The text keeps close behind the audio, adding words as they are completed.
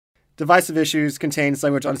Divisive Issues contains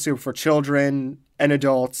language unsuitable for children and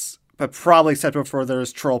adults, but probably acceptable for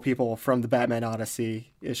those troll people from the Batman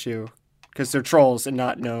Odyssey issue, because they're trolls and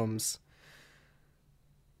not gnomes.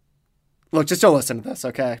 Look, just don't listen to this,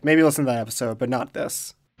 okay? Maybe listen to that episode, but not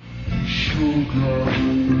this.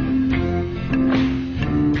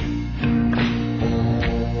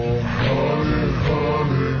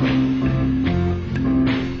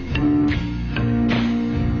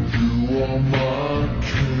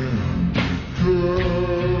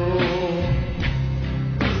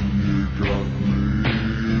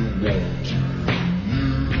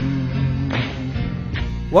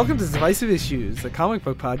 Welcome to Divisive Issues, a comic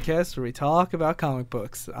book podcast where we talk about comic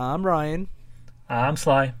books. I'm Ryan. I'm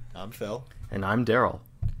Sly. I'm Phil. And I'm Daryl.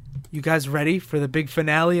 You guys ready for the big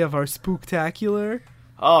finale of our spooktacular?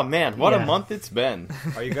 Oh man, what a month it's been.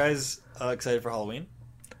 Are you guys excited for Halloween?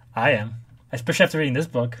 I am. Especially after reading this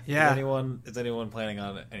book. Yeah. Is anyone planning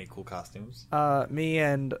on any cool costumes? Me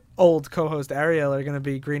and old co-host Ariel are going to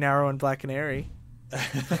be Green Arrow and Black Canary.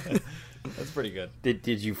 That's pretty good. Did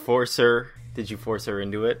you force her? Did you force her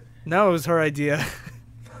into it? No, it was her idea.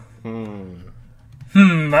 Ariel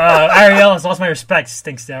has lost my respect,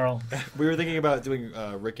 stinks Daryl. We were thinking about doing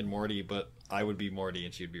Rick and Morty, but I would be Morty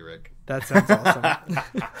and she'd be Rick. That sounds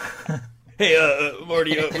awesome. Hey,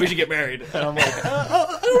 Morty, we should get married. And I'm like,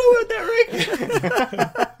 I don't know about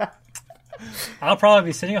that, Rick. I'll probably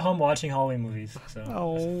be sitting at home watching Halloween movies. So.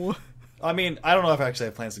 Oh. I mean, I don't know if I actually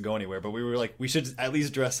have plans to go anywhere, but we were like, we should at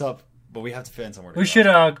least dress up, but we have to find somewhere to We go.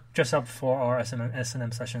 should dress up for our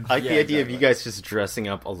S&M session. I like the idea of you guys just dressing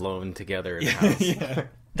up alone together in the house. Yeah.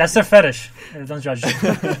 That's their fetish. Don't judge.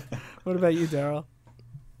 What about you, Daryl?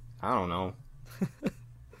 I don't know.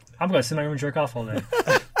 I'm going to sit in my room and jerk off all day.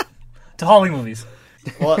 To Halloween movies.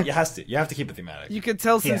 Well, you have to keep it thematic. You could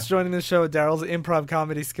tell since joining the show, Daryl's improv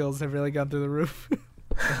comedy skills have really gone through the roof.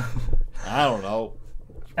 I don't know.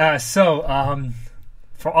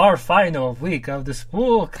 For our final week of the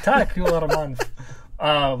Spooktacular month,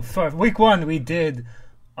 for week one, we did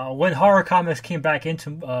when horror comics came back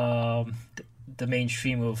into the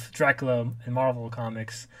mainstream of Dracula and Marvel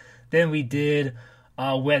comics. Then we did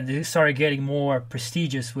when they started getting more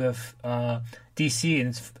prestigious with DC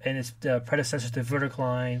and its predecessors to Vertical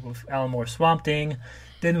Line with Alan Moore's Swamp Thing.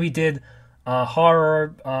 Then we did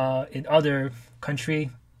horror in other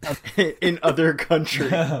country. In other country.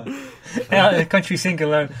 Country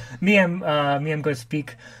singular. Me, I'm going to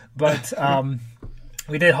speak, but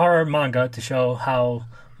we did horror manga to show how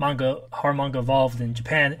horror manga evolved in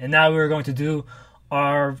Japan, and now we're going to do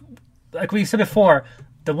our, like we said before,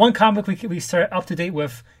 the one comic we start up to date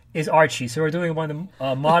with is Archie. So we're doing one of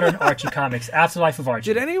the modern Archie comics, Afterlife with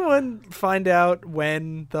Archie. Did anyone find out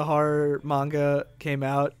when the horror manga came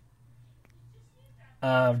out?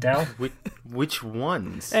 Down? Which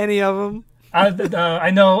ones? Any of them? I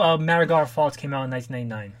know Marigar Falls came out in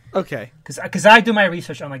 1999. Okay. Because I do my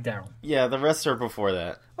research unlike Daryl. Yeah, the rest are before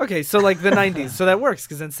that. Okay, so like the 90s. So that works,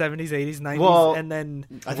 because then 70s, 80s, 90s, Well, and then...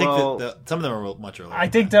 I think that some of them are much earlier. I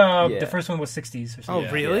think the first one was 60s or something.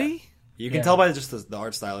 Oh, really? Yeah. You can tell by just the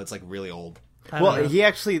art style, it's like really old. Well, he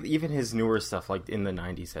actually, even his newer stuff, like in the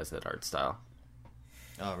 90s, has that art style.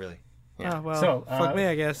 Oh, really? Yeah. Oh, well, So, fuck me,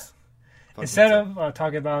 I guess. Instead of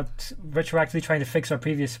talking about retroactively trying to fix our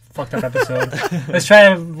previous fucked up episode, let's try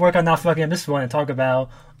to work on not fucking up this one and talk about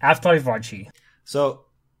Afterlife Archie. So,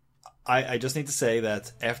 I just need to say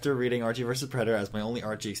that after reading Archie vs. Predator as my only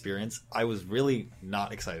Archie experience, I was really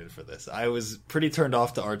not excited for this. I was pretty turned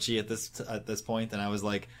off to Archie at this point, and I was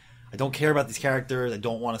like, I don't care about these characters. I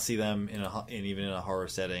don't want to see them even in a horror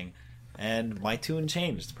setting. And my tune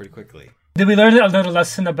changed pretty quickly. Did we learn another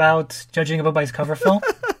lesson about judging a book by its cover, Phil?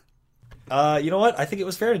 You know what? I think it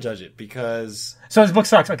was fair to judge it because... So this book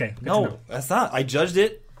sucks. Okay. No, that's not. I judged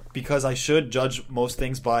it because I should judge most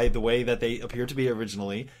things by the way that they appear to be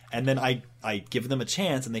originally, and then I give them a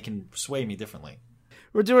chance and they can sway me differently.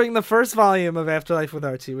 We're doing the first volume of Afterlife with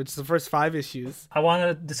Archie, which is the first 5 issues. I want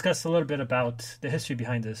to discuss a little bit about the history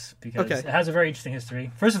behind this because Okay. it has a very interesting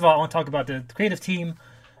history. First of all, I want to talk about the creative team,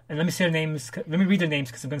 and let me say their names. Let me read their names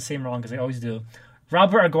because I'm going to say them wrong because I always do.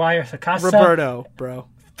 Robert Aguire-Sacasa. Roberto, bro.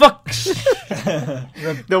 Fuck.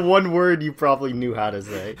 The one word you probably knew how to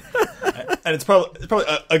say. And it's probably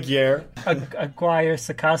Aguirre.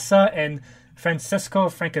 Aguire-Sacasa and Francesco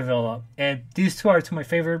Francavilla, and these two are two of my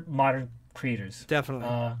favorite modern creators. Definitely.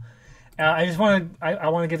 I just want to I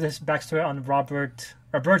want to give this backstory on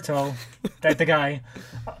Roberto, the guy,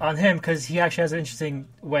 on him because he actually has an interesting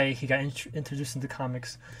way he got introduced into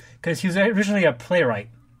comics because he was originally a playwright,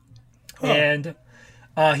 and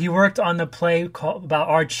he worked on the play about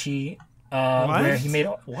Archie, where he made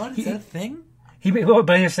What? Is that a thing?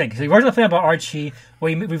 But here's the thing: so he worked on a plan about Archie, where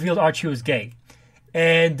he revealed Archie was gay.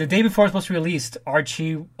 And the day before it was supposed to be released,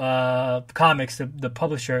 Archie Comics, the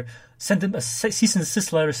publisher, sent him a cease and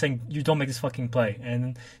desist letter saying, "You don't make this fucking play."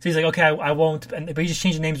 And so he's like, "Okay, I won't." But he just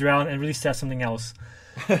changed the names around and released it as something else.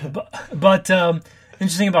 but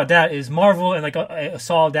interesting about that is Marvel and I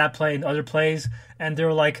saw that play and other plays, and they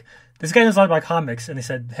were like, "This guy knows a lot about comics." And they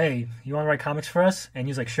said, "Hey, you want to write comics for us?" And he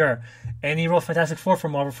was like, "Sure." And he wrote Fantastic Four for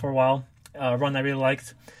Marvel for a while, a run I really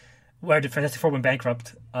liked, where the Fantastic Four went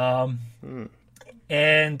bankrupt.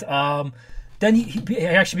 And then he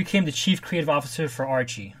actually became the chief creative officer for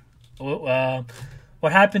Archie.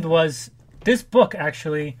 What happened was this book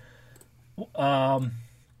actually was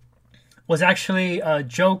actually a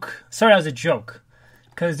joke. Started as a joke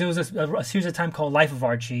because there was a series of time called Life of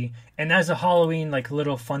Archie, and as a Halloween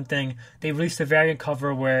little fun thing, they released a variant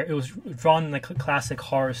cover where it was drawn in a classic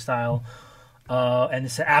horror style. And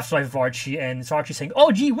it's an Afterlife of Archie, and it's Archie saying,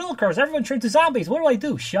 "Oh, gee willikers, everyone turned to zombies. What do I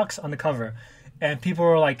do?" Shucks on the cover. And people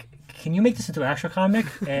were like, "Can you make this into an actual comic?"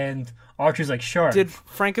 And Archie's like, "Sure." Did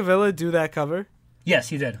Francavilla do that cover? Yes,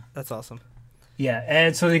 he did. That's awesome. Yeah,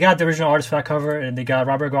 and so they got the original artist for that cover, and they got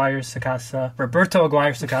Roberto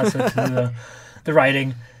Aguire-Sacasa to do the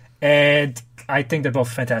writing, and I think they're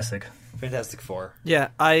both fantastic. Fantastic Four. Yeah,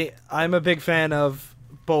 I'm a big fan of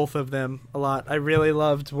both of them a lot. I really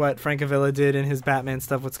loved what Francavilla did in his Batman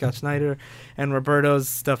stuff with Scott Snyder, and Roberto's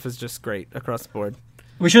stuff is just great across the board.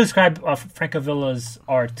 We should describe Francavilla's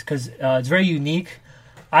art because it's very unique.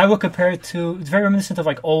 I would compare it to, it's very reminiscent of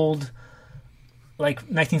old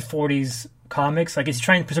 1940s comics. It's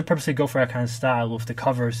trying to purposely go for that kind of style with the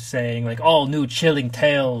covers saying all new chilling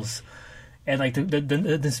tales, and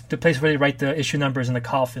the place where they write the issue numbers in the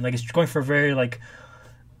coffin. It's going for a very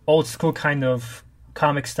old school kind of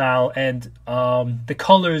comic style, and the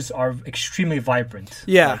colors are extremely vibrant.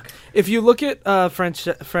 Yeah, if you look at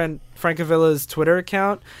Francavilla's Twitter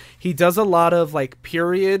account, he does a lot of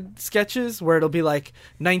period sketches where it'll be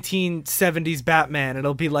 1970s Batman.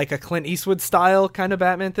 It'll be a Clint Eastwood style kind of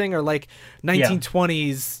Batman thing, or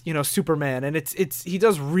 1920s Superman, and it's he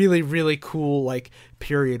does really really cool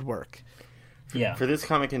period work. Yeah, for this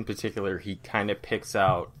comic in particular, he kind of picks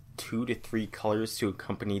out 2 to 3 colors to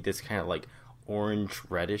accompany this kind of orange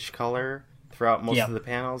reddish color throughout most of the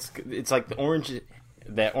panels. It's the orange,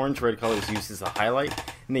 that orange red color is used as a highlight,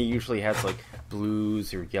 and they usually has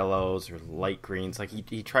blues or yellows or light greens.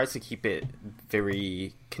 He tries to keep it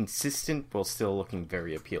very consistent while still looking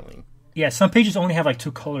very appealing. Yeah, some pages only have 2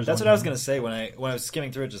 colors. That's what I was gonna say when I was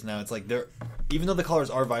skimming through it just now. It's there, even though the colors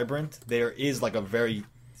are vibrant, there is a very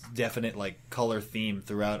definite color theme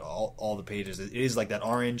throughout all the pages. It is that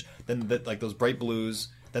orange, then those bright blues,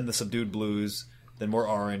 then the subdued blues, then more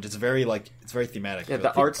orange. It's very it's very thematic. Yeah,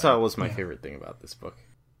 the art style was my favorite thing about this book.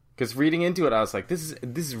 Because reading into it, I was like, this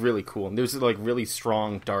is really cool. And there's really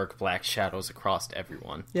strong, dark, black shadows across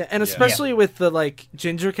everyone. Yeah, and especially with the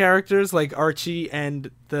ginger characters like Archie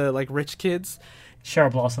and the rich kids.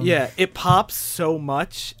 Cherry Blossom. Yeah, it pops so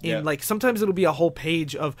much in sometimes it'll be a whole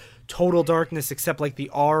page of total darkness except the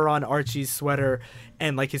R on Archie's sweater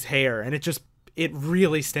and his hair, and it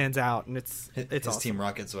really stands out, and it's his awesome. Team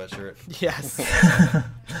Rocket sweatshirt. Yes.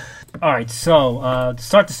 All right, so to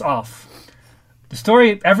start this off, the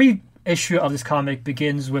story, every issue of this comic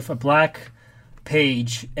begins with a black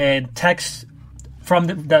page and text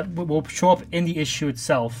that will show up in the issue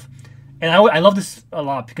itself. And I love this a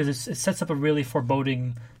lot because it sets up a really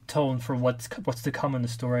foreboding tone for what's to come in the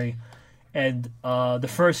story. And the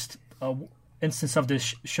first instance of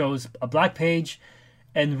this shows a black page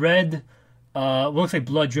and red, what looks like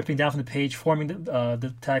blood dripping down from the page, forming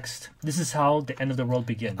the text. This is how the end of the world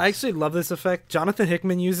begins. I actually love this effect. Jonathan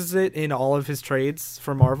Hickman uses it in all of his trades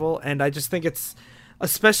for Marvel, and I just think it's,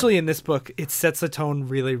 especially in this book, it sets the tone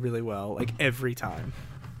really, really well, every time.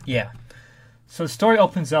 Yeah. So the story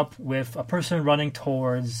opens up with a person running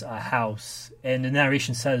towards a house, and the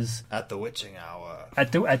narration says, "At the witching hour.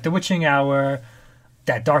 At the witching hour,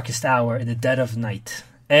 that darkest hour in the dead of night."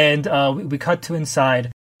 And we cut to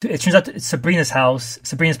inside. It turns out it's Sabrina's house.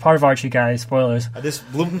 Sabrina's part of Archie, guys. Spoilers. This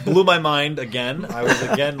blew my mind again. I was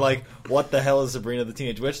again what the hell is Sabrina the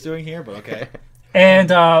Teenage Witch doing here? But okay. And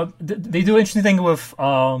they do an interesting thing with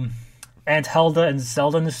Aunt Helda and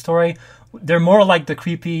Zelda in this story. They're more like the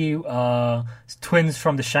creepy twins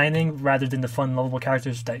from The Shining rather than the fun, lovable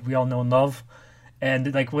characters that we all know and love.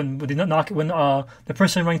 And when they knock, when the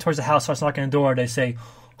person running towards the house starts knocking on the door, they say,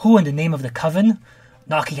 "Who in the name of the coven?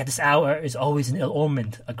 Knocking at this hour is always an ill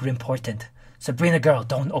omen, a grim portent. Sabrina, girl,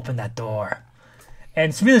 don't open that door."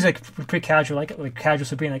 And Sabrina's pretty casual, like casual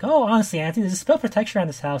Sabrina, "Oh, honestly, Auntie, there's a spell protection around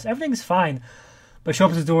this house. Everything's fine." But she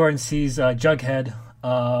opens the door and sees Jughead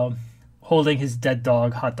holding his dead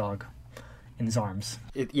dog, Hot Dog, in his arms.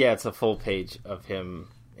 It's a full page of him,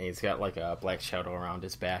 and he's got like a black shadow around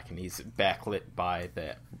his back, and he's backlit by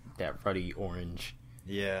that ruddy orange.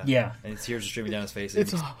 Yeah. And tears are streaming down his face.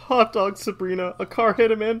 It's a hot dog, Sabrina. A car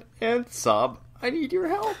hit him in, and sob. I need your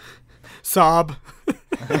help. Sob.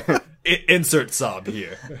 Insert sob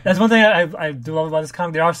here. That's one thing I do love about this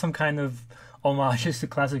comic. There are some kind of homages to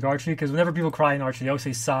classic Archie, because whenever people cry in Archie, they always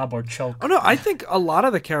say sob or choke. Oh no, I think a lot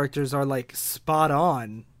of the characters are like spot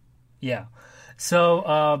on. Yeah. So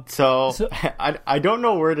I don't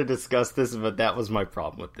know where to discuss this, but that was my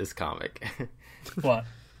problem with this comic. What?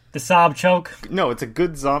 The sob choke? No, it's a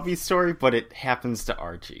good zombie story, but it happens to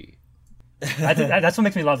Archie. That's what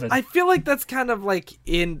makes me love it. I feel like that's kind of like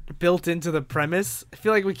built into the premise. I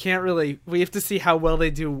feel like we have to see how well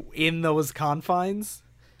they do in those confines.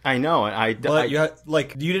 I know, and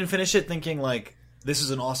you didn't finish it thinking like this is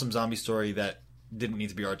an awesome zombie story that didn't need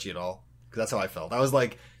to be Archie at all, because that's how I felt. I was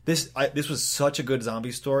like, this was such a good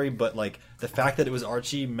zombie story, but like the fact that it was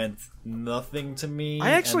Archie meant nothing to me.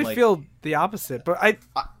 I actually feel the opposite, but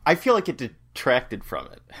I feel like it detracted from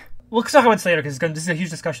it. We'll talk about this later, because this is a huge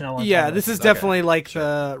discussion I want to yeah, talk about. this is definitely like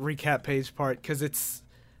the recap page part, because it's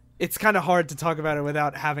kind of hard to talk about it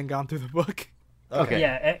without having gone through the book. Okay.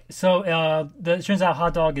 Yeah. So it turns out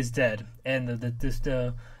Hot Dog is dead, and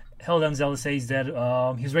the Hilda and Zelda say he's dead. He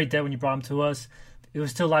was already dead when you brought him to us. It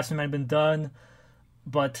was still life that might have been done,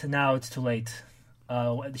 but now it's too late.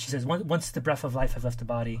 She says once the breath of life has left the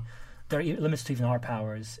body, there are limits to even our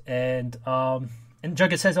powers. And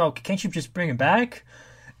Jughead says, "Oh, can't you just bring him back?"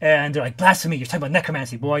 And they're like, "Blasphemy! You're talking about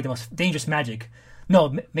necromancy, boy, the most dangerous magic.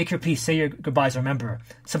 No, make your peace, say your goodbyes, remember,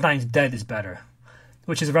 sometimes dead is better."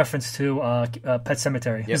 Which is a reference to Pet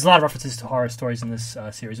Sematary. Yep. There's a lot of references to horror stories in this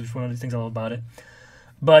series, which is one of the things I love about it.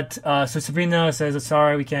 But, so Sabrina says,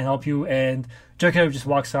 "Sorry, we can't help you," and Jughead just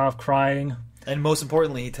walks off crying. And most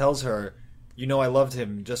importantly, he tells her, "You know I loved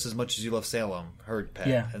him just as much as you love Salem, her pet."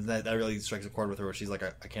 Yeah. And that really strikes a chord with her, where she's like,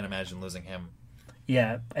 I can't imagine losing him.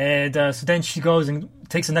 Yeah, and so then she goes and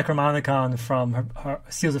takes a Necromonicon from her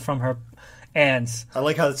steals it from her aunts. I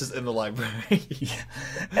like how it's just in the library. Yeah.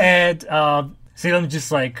 And Salem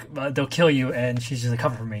just like, "They'll kill you," and she's just like,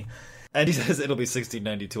 "Cover for me." And he says it'll be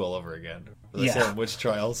 1692 all over again. The Salem witch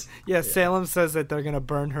trials. Yeah, Salem says that they're going to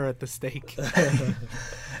burn her at the stake.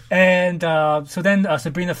 And so then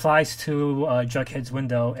Sabrina flies to Jughead's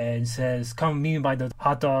window and says, "Come meet me by the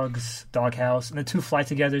Hot Dog's doghouse." And the two fly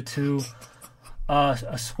together to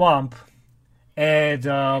a swamp, and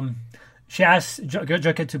she asks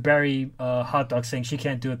Jughead to bury Hot Dog, saying she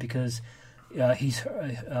can't do it because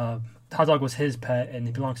Hot Dog was his pet and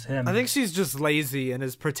it belongs to him. I think she's just lazy and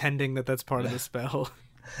is pretending that that's part of the spell.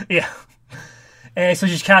 Yeah. And so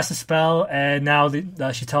she casts a spell, and now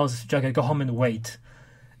she tells Jughead, "Go home and wait.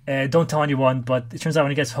 And don't tell anyone." But it turns out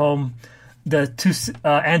when he gets home, the two,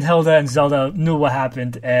 Aunt Hilda and Zelda, knew what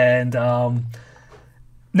happened, and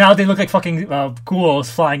now they look like fucking ghouls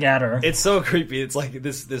flying at her. It's so creepy. It's like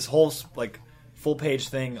this whole like full page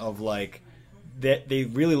thing of like they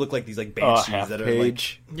really look like these like banshees that are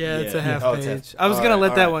page. like It's a half it's page. I was gonna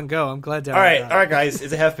let that one go. I'm glad. All right, guys,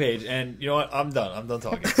 it's a half page, and you know what? I'm done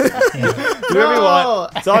talking. Do whatever you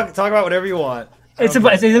want. Talk about whatever you want. They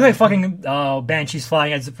look like fucking banshees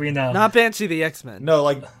flying at Sabrina. Not Banshee the X-Men. No,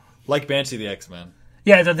 like Banshee the X-Men.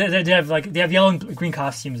 Yeah, they have yellow and green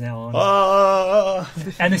costumes now on.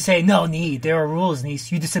 And they say, "No need. There are rules,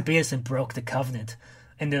 niece. You disobeyed us and broke the covenant."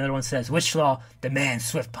 And the other one says, "Which law? Demand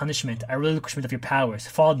swift punishment, a relinquishment of your powers,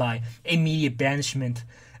 followed by immediate banishment."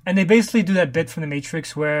 And they basically do that bit from The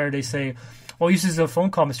Matrix where they say, "Well, use a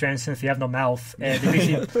phone call, Mr. Anderson, if you have no mouth." And they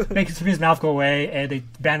basically make Sabrina's mouth go away, and they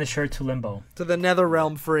banish her to limbo. To the Nether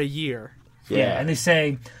Realm for a year. Yeah, and they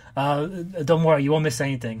say, "Don't worry, you won't miss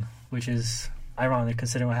anything," which is ironic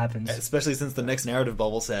considering what happens. Especially since the next narrative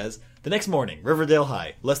bubble says, "The next morning, Riverdale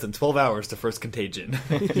High, less than 12 hours to first contagion."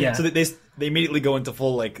 Yeah. So they immediately go into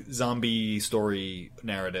full like zombie story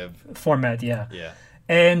narrative format. Yeah. Yeah.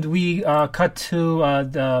 And we cut to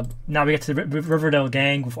now we get to the Riverdale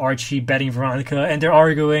gang with Archie, Betty, and Veronica, and they're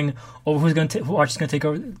arguing over who Archie's going to take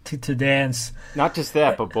over to dance. Not just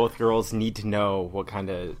that, but both girls need to know what kind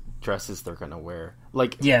of dresses they're going to wear.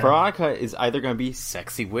 Like, Veronica is either going to be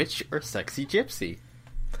sexy witch or sexy gypsy.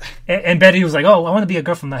 And Betty was like, "Oh, I want to be a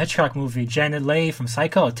girl from the Hitchcock movie, Janet Leigh from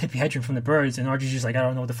Psycho, Tippi Hedren from The Birds." And Archie's just like, "I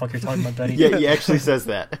don't know what the fuck you're talking about, Betty." Yeah, he actually says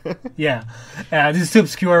that. Yeah. This is too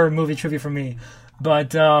obscure movie trivia for me.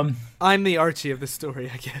 But I'm the Archie of the story,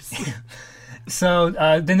 I guess. So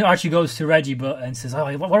then Archie goes to Reggie and says,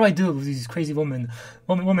 "Oh, what do I do with these crazy women,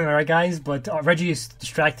 all right, guys?" But Reggie is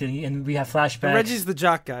distracted, and we have flashbacks. And Reggie's the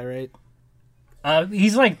jock guy, right?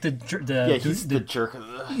 He's like he's the jerk of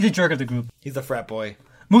the... He's the jerk of the group. He's the frat boy.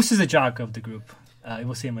 Moose is the jock of the group.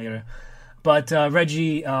 We'll see him later. But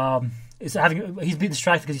Reggie he's being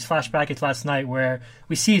distracted because he's flashback at last night where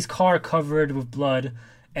we see his car covered with blood,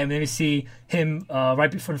 and then we see him right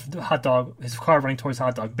before the hot dog, his car running towards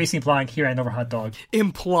hot dog, basically implying he ran over hot dog.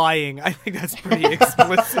 Implying. I think that's pretty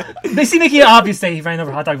explicit. Basically making it obvious that he ran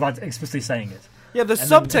over hot dog without explicitly saying it. Yeah, the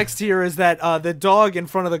subtext here is that the dog in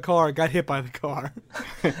front of the car got hit by the car.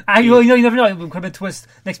 You never know. It could have been a twist.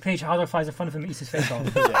 Next page, hot dog flies in front of him and eats his face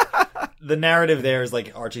off. The narrative there is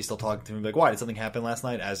like Archie's still talking to him, like, "Why did something happen last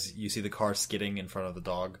night?" As you see the car skidding in front of the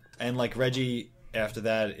dog, and like Reggie after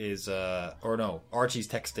that is Archie's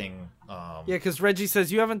texting. Yeah, because Reggie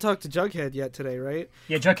says, "You haven't talked to Jughead yet today, right?"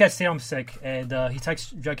 Yeah, Jughead said I'm sick, and he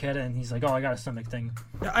texts Jughead, and he's like, "Oh, I got a stomach thing."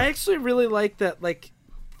 I actually really like that. Like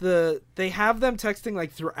they have them texting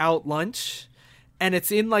like throughout lunch, and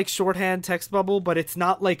it's in like shorthand text bubble, but it's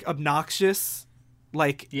not like obnoxious.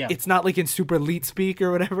 Like it's not like in super elite speak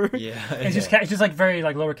or whatever. Yeah, it's just like very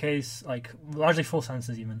like lowercase, like largely full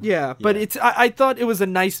sentences even. Yeah, but it's I thought it was a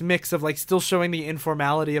nice mix of like still showing the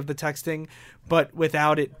informality of the texting, but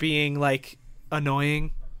without it being like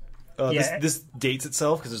annoying. This dates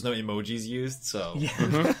itself because there's no emojis used. So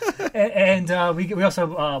and we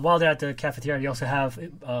also while they're at the cafeteria, we also have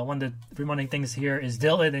one of the reminding things here is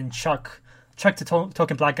Dylan and Chuck the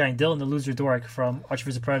token black guy, and Dylan the loser dork from Archie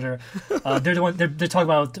vs. Predator. They're talking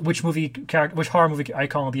about which horror movie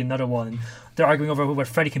icon will be another one. And they're arguing over whether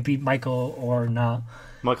Freddy can beat Michael or not.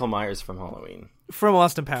 Michael Myers from Halloween. From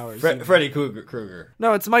Austin Powers. Freddy Krueger.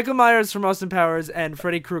 No, it's Michael Myers from Austin Powers and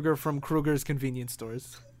Freddy Krueger from Krueger's Convenience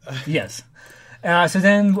Stores. Yes. So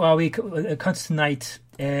then we cut to night,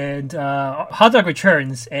 and Hot Dog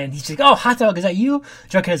returns, and he's like, "Oh, Hot Dog, is that you?"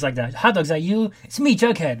 Jughead's like that. "Hot Dog, is that you?" "It's me,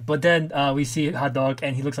 Jughead." But then we see Hot Dog,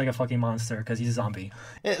 and he looks like a fucking monster because he's a zombie.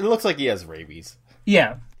 It looks like he has rabies.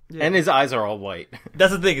 Yeah. And his eyes are all white.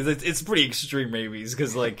 That's the thing, is it's pretty extreme rabies,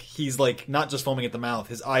 because like he's like not just foaming at the mouth,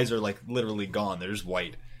 his eyes are like literally gone. They're just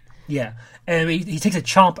white. Yeah. And he takes a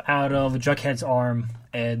chomp out of Jughead's arm,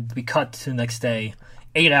 and we cut to the next day,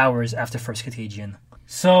 8 hours after first contagion.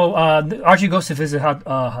 So Archie goes to visit Hot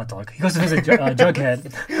Dog. He goes to visit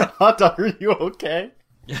Jughead. Hot Dog, are you okay?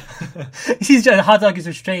 He sees Hot Dog is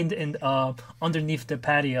restrained in underneath the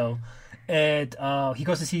patio, and he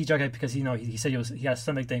goes to see Jughead because he said he has a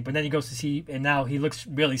stomach thing. But then he goes to see, and now he looks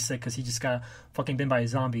really sick because he just got fucking bitten by a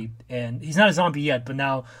zombie, and he's not a zombie yet, but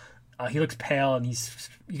now he looks pale, and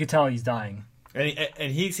you can tell he's dying.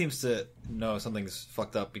 And he seems to know something's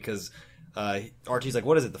fucked up because. Archie's like,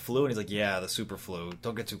 "What is it, the flu?" And he's like, "Yeah, the super flu.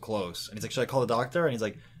 Don't get too close." And he's like, "Should I call the doctor?" And he's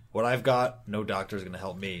like, "What I've got, no doctor's gonna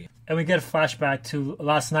help me." And we get a flashback to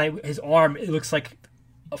last night. His arm, it looks like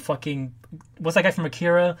a fucking... What's that guy from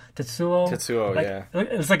Akira? Tetsuo, yeah.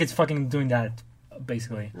 It looks like it's fucking doing that,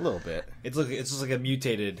 basically. A little bit. It's just like a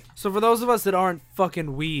mutated... So for those of us that aren't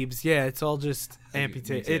fucking weebs, yeah, it's all just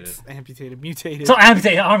amputated. It's amputated. Mutated. It's all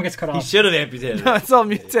amputated. The arm gets cut off. He should have amputated. No, it's all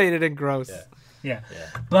mutated and gross. Yeah.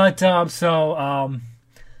 But,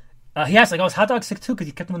 he asked, like, "Oh, is Hot Dog sick too?" Because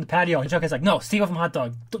he kept him on the patio. And Jughead's like, "No, stay away from Hot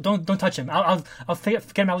Dog. Don't touch him. I'll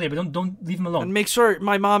get him out later, but don't leave him alone." And make sure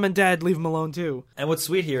my mom and dad leave him alone too. And what's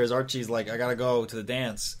sweet here is Archie's like, "I gotta go to the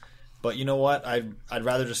dance, but you know what? I'd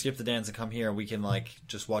rather just skip the dance and come here, and we can like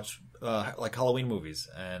just watch like Halloween movies."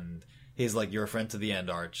 And he's like, "You're a friend to the end,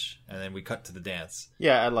 Arch." And then we cut to the dance.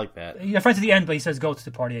 Yeah, I like that. You're a friend to the end, but he says, "Go to the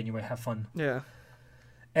party anyway. Have fun." Yeah.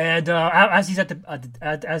 And as he's they're at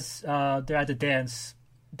the dance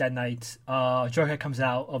that night, Jughead comes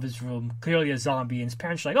out of his room, clearly a zombie, and his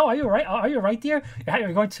parents are like, "Oh, are you alright? Are you alright, dear?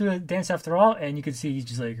 You're going to a dance after all?" And you can see he's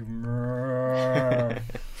just like,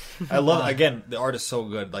 I love again, the art is so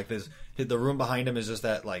good. Like the room behind him is just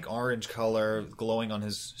that like orange color glowing on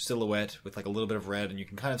his silhouette with like a little bit of red, and you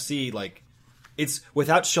can kind of see like it's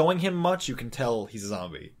without showing him much, you can tell he's a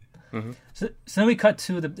zombie. Mm-hmm. So then we cut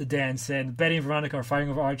to the dance, and Betty and Veronica are fighting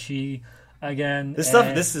over Archie again. This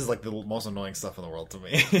is like the most annoying stuff in the world to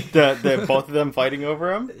me. the both of them fighting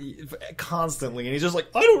over him constantly, and he's just like,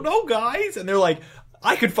 "I don't know, guys," and they're like,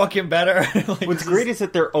 "I could fuck him better." Like, what's great is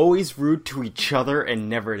that they're always rude to each other and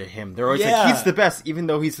never to him. They're always like, "He's the best," even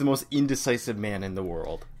though he's the most indecisive man in the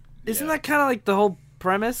world. Isn't that kind of like the whole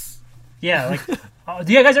premise? Yeah, like,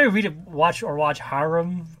 do you guys ever watch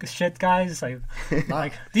harem shit, guys? Like,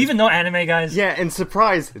 do you even know anime, guys? Yeah, and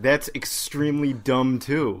surprise, that's extremely dumb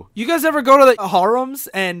too. You guys ever go to the harems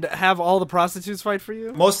and have all the prostitutes fight for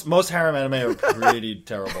you? Most harem anime are pretty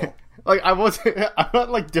terrible. Like I'm not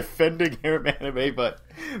like defending harem anime, but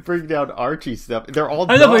bringing down Archie stuff. They're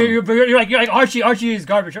all. I know, dumb. but you're like Archie. Archie is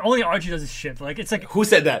garbage. Only Archie does this shit. Like it's like Who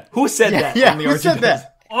said that? Who said that? Yeah, Only who Archie said does.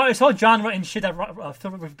 that? oh, it's all genre and shit that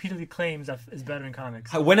Phil repeatedly claims that is better in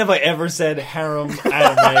comics. When have I ever said harem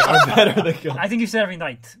anime are better than Ghost? I think you said every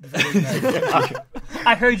night.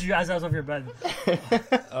 I heard you as I was over your bed.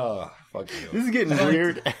 Oh, fuck you. This is getting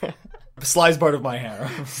weird. Sly's part of my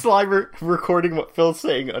harem. Sly recording what Phil's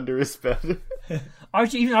saying under his bed.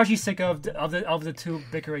 Archie's sick of the two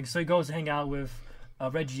bickering, so he goes to hang out with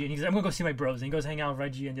Reggie, and he's like, I'm gonna go see my bros, and he goes hang out with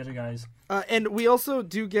Reggie and the other guys. And we also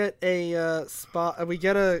do get a spot. We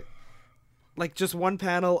get just one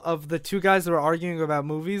panel of the two guys that were arguing about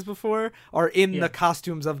movies before are in the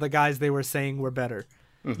costumes of the guys they were saying were better,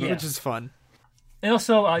 which is fun. And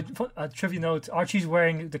also, a trivia note: Archie's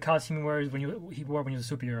wearing the costume he wore when he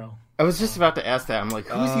was a superhero. I was just about to ask that. I'm like,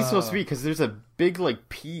 who's he supposed to be? Because there's a big like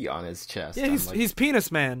P on his chest. Yeah, he's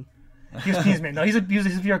Penis Man. He's Penis Man. No, he's a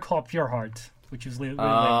superhero called Pure Heart, which is really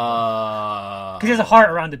because he has a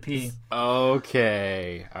heart around the P.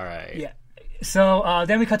 Okay, all right. Yeah. So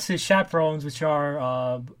then we cut to the chaperones, which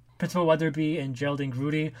are Principal Weatherby and Geraldine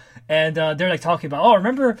Grudy, and they're like talking about, oh,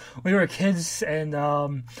 remember when we were kids and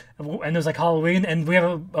it was like Halloween, and we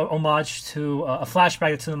have a homage to a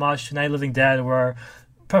flashback to an homage to Night of the Living Dead, where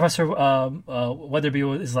Professor Weatherby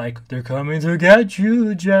is like, they're coming to get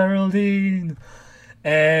you, Geraldine,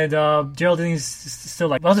 and Geraldine's still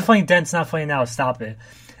like, well, it's funny then, it's not funny now, stop it.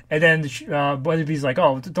 And then Weatherby's like,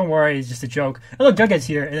 oh, don't worry, it's just a joke. And look, Jughead's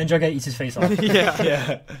here, and then Jughead eats his face off.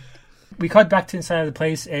 Yeah. We cut back to inside of the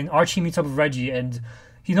place, and Archie meets up with Reggie, and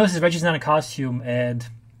he notices Reggie's not in costume, and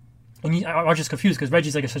Archie's confused because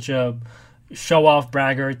Reggie's like such a show-off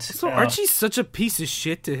braggart. So Archie's such a piece of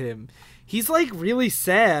shit to him. He's like really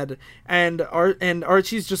sad, and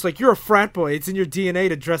Archie's just like, you're a frat boy. It's in your DNA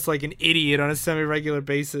to dress like an idiot on a semi-regular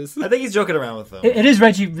basis. I think he's joking around with them. It is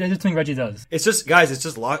Reggie. It's something Reggie does. It's just, guys, it's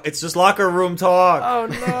just locker room talk. Oh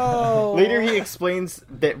no! Later he explains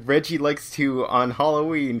that Reggie likes to, on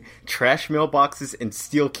Halloween, trash mailboxes and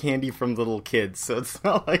steal candy from little kids. So it's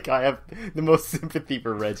not like I have the most sympathy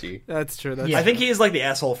for Reggie. That's true. I think he is like the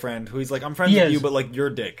asshole friend who he's like, I'm friends with you, but like, you're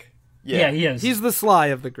a dick. Yeah, he is. He's the Sly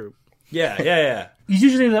of the group. Yeah. He's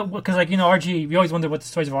usually, because like, Archie, we always wonder what the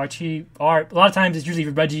stories of Archie are. A lot of times it's usually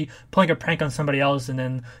Reggie pulling a prank on somebody else, and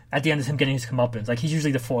then at the end it's him getting his comeuppance. Like, he's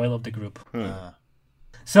usually the foil of the group.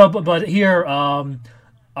 So, but here,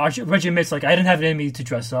 Reggie admits, like, I didn't have it in me to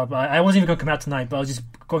dress up. I wasn't even going to come out tonight, but I was just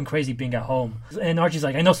going crazy being at home. And Archie's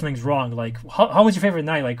like, I know something's wrong. Like, how was your favorite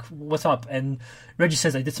night? Like, what's up? And Reggie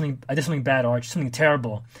says, I did something bad, Arch, something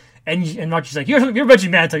terrible. And Archie's like, you're Reggie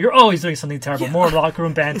Manta. You're always doing something terrible. Yeah. More locker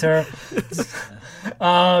room banter.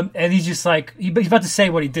 And he's just like, he's about to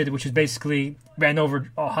say what he did, which is basically ran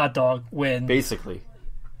over a hot dog when... Basically.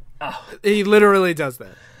 He literally does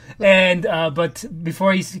that. And, but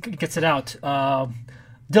before he gets it out,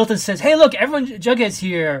 Dilton says, hey, look, Jughead's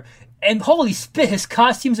here. And holy spit, his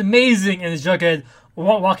costume's amazing. And it's Jughead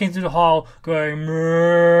walking through the hall going,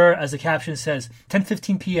 Murr, as the caption says,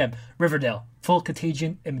 10:15 p.m., Riverdale. Full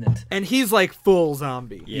contagion imminent. And he's like full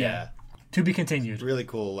zombie. Yeah. To be continued. Really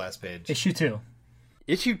cool last page. Issue 2.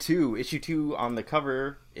 Issue 2 on the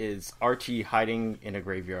cover is Archie hiding in a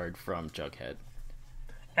graveyard from Jughead.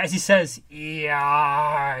 As he says,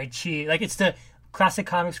 Archie. Like, it's the classic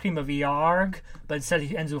comic scream of Yarg, but instead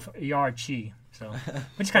he ends with Archie. So,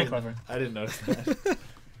 which is kind of clever. I didn't notice that.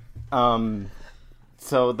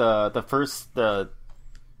 So the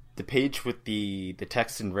page with the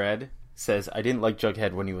text in red says, I didn't like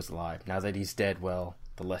Jughead when he was alive. Now that he's dead, well,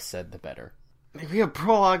 the less said, the better. We have a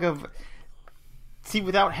prologue of... See,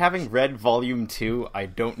 without having read Volume 2, I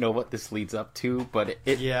don't know what this leads up to, but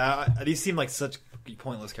it... Yeah, these seem like such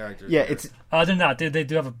pointless characters. Yeah, here. it's... They're not. They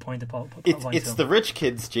do have a point. It's the rich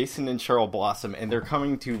kids, Jason and Cheryl Blossom, and they're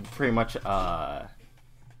coming to pretty much, to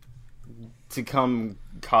come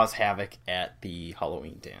cause havoc at the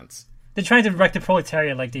Halloween dance. They're trying to wreck the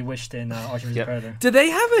proletariat like they wished in Archie vs. Predator. Do they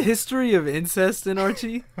have a history of incest in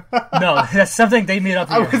Archie? No, that's something they made up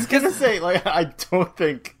here. I was gonna say, like, I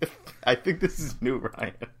think this is new,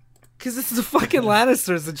 Ryan. Because it's the fucking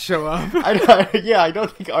Lannisters that show up. I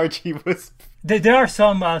don't think Archie was... There are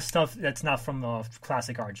some stuff that's not from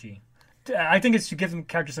classic Archie. I think it's to give them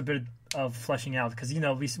characters a bit of fleshing out, because, if you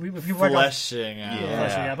read fleshing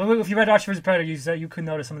out. But if you read Archie vs. Predator, you could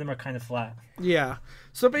notice some of them are kind of flat. Yeah.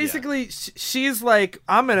 So basically, she's like,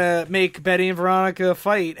 I'm going to make Betty and Veronica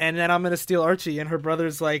fight, and then I'm going to steal Archie. And her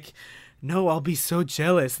brother's like, no, I'll be so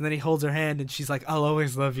jealous. And then he holds her hand, and she's like, I'll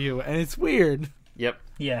always love you. And it's weird. Yep.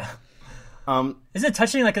 Yeah. Isn't it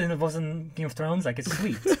touching like it was in Game of Thrones? Like, it's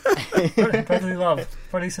sweet. Brotherly love.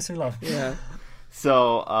 Brotherly sisterly love. Yeah.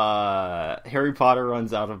 So, Harry Potter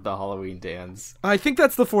runs out of the Halloween dance. I think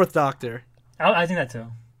that's the fourth Doctor. I think that too.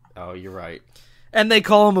 Oh, you're right. And they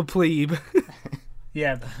call him a plebe.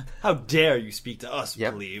 Yeah. How dare you speak to us,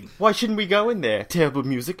 Yep. plebe? Why shouldn't we go in there? Terrible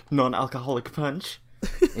music, non-alcoholic punch.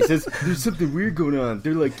 He says, there's something weird going on.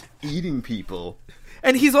 They're, like, eating people.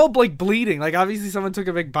 And he's all, like, bleeding. Like, obviously someone took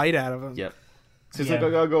a big bite out of him. Yep. So he's like, I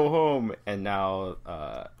gotta go home. And now,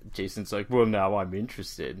 Jason's like, well, now I'm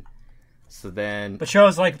interested. So then... But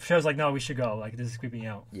Cheryl's like, no, we should go. Like, this is creeping me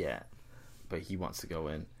out. Yeah. But he wants to go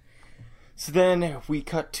in. So then we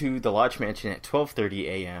cut to the Lodge Mansion at 12:30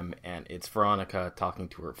 a.m. and it's Veronica talking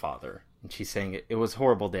to her father. And she's saying, it was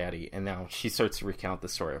horrible, Daddy. And now she starts to recount the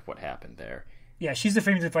story of what happened there. Yeah, she's the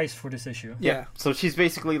framing device for this issue. Yeah. So she's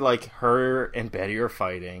basically like, her and Betty are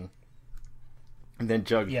fighting. And then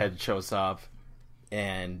Jughead shows up.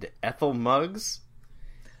 And Ethel Muggs...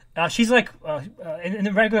 She's like, in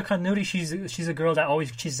the regular continuity, she's a girl that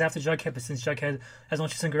always chases after Jughead, but since Jughead has no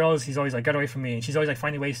interest in girls, he's always like, get away from me. And she's always like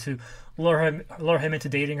finding ways to lure him into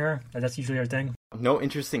dating her. That's usually her thing. No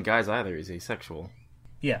interest in guys either. He's asexual.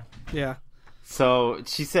 Yeah. Yeah. So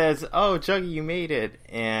she says, oh, Juggy, you made it.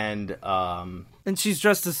 And she's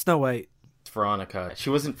dressed as Snow White. Veronica. She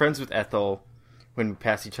wasn't friends with Ethel when we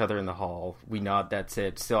passed each other in the hall. We nod, that's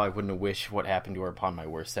it. Still, I wouldn't wish what happened to her upon my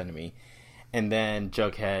worst enemy. And then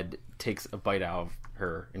Jughead takes a bite out of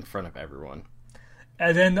her in front of everyone.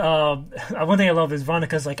 And then one thing I love is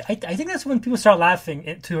Veronica's like, I think that's when people start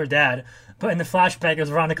laughing to her dad. But in the flashback, it was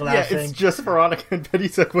Veronica laughing. Yeah, it's just Veronica, and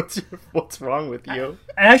Betty's like, what's wrong with you?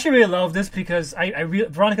 I actually really love this because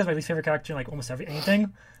Veronica's my least favorite character in like almost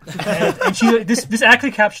anything. And she this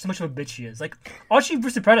actually captures how much of a bitch she is. Like, Archie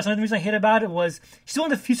versus Predator, another reason I hate about it was she's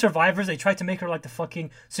one of the few survivors. They tried to make her like the fucking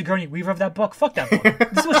Sigourney Weaver of that book. Fuck that book.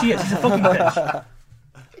 This is what she is. She's a fucking bitch.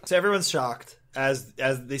 So everyone's shocked as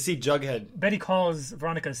they see Jughead. Betty calls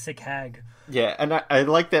Veronica a sick hag. Yeah, and I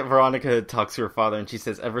like that Veronica talks to her father, and she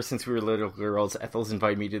says, ever since we were little girls, Ethel's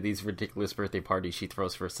invited me to these ridiculous birthday parties she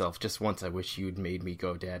throws for herself. Just once I wish you'd made me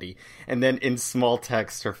go, Daddy. And then in small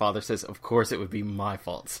text, her father says, of course it would be my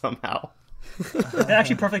fault somehow. It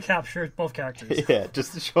actually perfectly captured both characters. Yeah,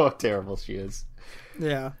 just to show how terrible she is.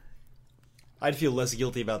 Yeah. I'd feel less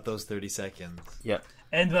guilty about those 30 seconds. Yep.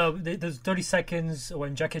 And there's 30 seconds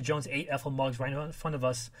when Jughead Jones ate Ethel Muggs right in front of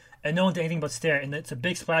us, and no one did anything but stare. And it's a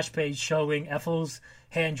big splash page showing Ethel's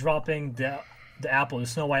hand dropping the apple, the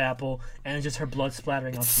Snow White apple, and just her blood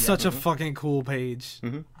splattering onto the Such apple. a fucking cool page.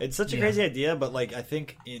 Mm-hmm. It's such a crazy idea, but like I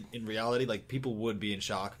think in reality, like people would be in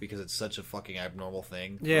shock because it's such a fucking abnormal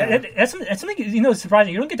thing. Yeah. That's something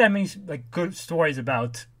surprising. You don't get that many like good stories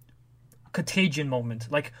about contagion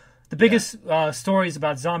moment. Like the biggest stories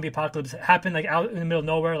about zombie apocalypse happen like out in the middle of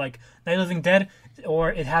nowhere, like Night of the Living Dead, or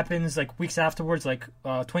it happens like weeks afterwards, like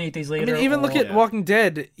 28 days later. I mean, even look at Walking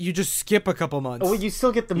Dead. You just skip a couple months. Oh, well, you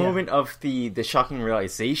still get the moment of the shocking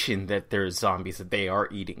realization that there's zombies, that they are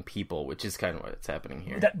eating people, which is kind of what's happening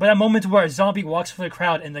here. But that moment where a zombie walks through the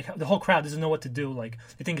crowd and the whole crowd doesn't know what to do, like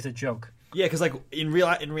they think it's a joke. Yeah, because like in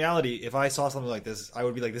reality, if I saw something like this, I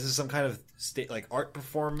would be like, "This is some kind of like art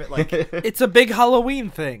performance." Like it's a big Halloween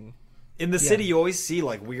thing. In the city, you always see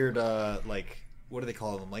like weird, like what do they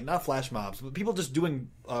call them? Like not flash mobs, but people just doing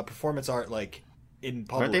performance art like in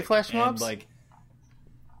public. Aren't they flash mobs? Like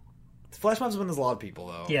flash mobs when there's a lot of people,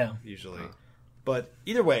 though. Yeah, usually. But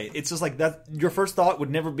either way, it's just like that. Your first thought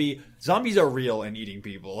would never be zombies are real and eating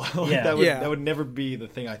people. Like, that would never be the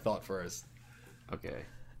thing I thought first. Okay.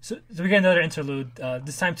 So we get another interlude.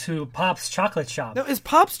 This time to Pop's Chocolate Shop. No, is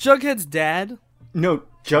Pop's Jughead's dad? No,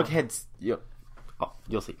 Jughead's.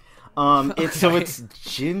 You'll see. It's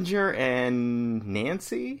Ginger and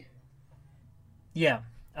Nancy. Yeah,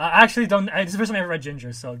 I actually don't. This is the first time I ever read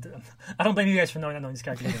Ginger, so I don't blame you guys for not knowing these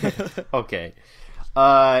characters. Okay,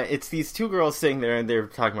 it's these two girls sitting there, and they're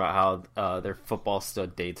talking about how their football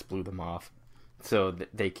stud dates blew them off, so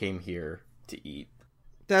they came here to eat.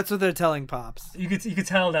 That's what they're telling Pops. You could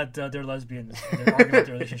tell that they're lesbians. They're arguing about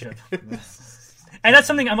their relationship, and that's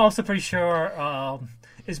something I'm also pretty sure.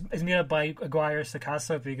 Is made up by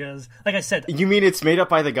Aguire-Sacasa because, like I said... You mean it's made up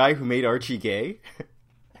by the guy who made Archie gay?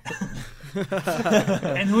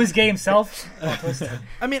 And who is gay himself?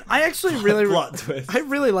 I mean, I actually really... Plot twist. I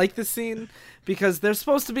really like this scene because they're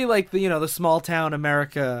supposed to be like the small town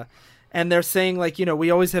America, and they're saying like,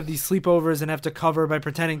 we always have these sleepovers and have to cover by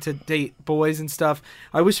pretending to date boys and stuff.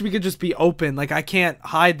 I wish we could just be open. Like, I can't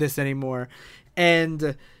hide this anymore.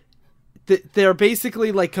 And... they're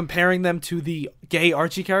basically like comparing them to the gay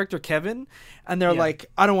Archie character Kevin, and they're like,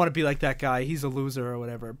 I don't want to be like that guy. He's a loser or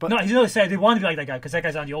whatever. But no, he's really saying they want to be like that guy because that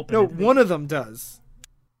guy's on the open. No, one of them does.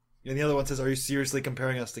 And the other one says, "Are you seriously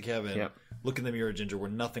comparing us to Kevin? Yep. Look in the mirror, Ginger. We're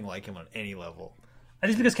nothing like him on any level." I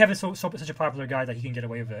think because Kevin's such a popular guy that he can get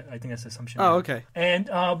away with it. I think that's the assumption. Oh, okay. And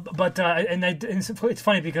it's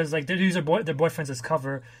funny because like they use their boyfriends as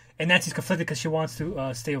cover, and Nancy's conflicted because she wants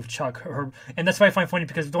to stay with Chuck. And that's why I find funny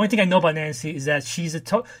because the only thing I know about Nancy is that she's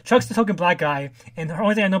Chuck's the token black guy, and the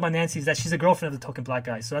only thing I know about Nancy is that she's a girlfriend of the token black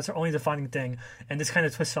guy. So that's her only defining thing. And this kind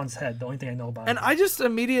of twists on its head. The only thing I know about. And it. I just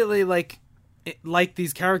immediately like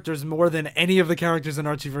these characters more than any of the characters in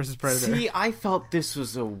Archie versus Predator. See, I felt this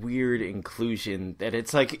was a weird inclusion, that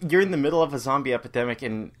it's like you're in the middle of a zombie epidemic,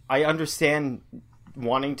 and I understand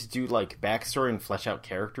wanting to do like backstory and flesh out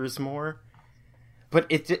characters more, but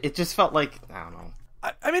it just felt like, I don't know.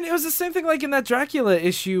 I mean, it was the same thing like in that Dracula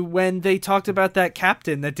issue when they talked about that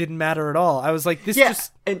captain that didn't matter at all. I was like, this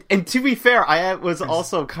just... And to be fair, I was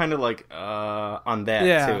also kind of like, on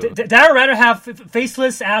that, too. Darryl rather have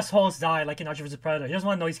faceless assholes die, like in Archie vs. Predator. He doesn't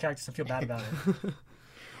want to know these characters and feel bad about it.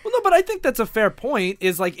 Well, no, but I think that's a fair point,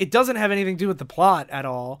 is like, it doesn't have anything to do with the plot at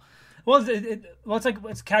all. Well,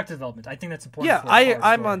 it's character development. I think that's important. Yeah,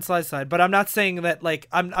 I'm on Sly's side, but I'm not saying that, like,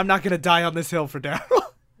 I'm not going to die on this hill for Darryl.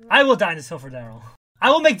 I will die on this hill for Darryl. I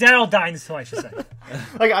will make Daryl die in this hill, I should say.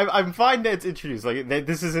 Like, I'm fine that it's introduced. Like,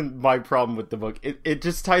 this isn't my problem with the book. It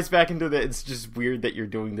just ties back into that it's just weird that you're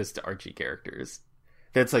doing this to Archie characters.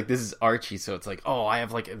 That's like, this is Archie, so it's like, oh, I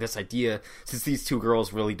have like this idea. Since these two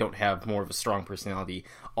girls really don't have more of a strong personality,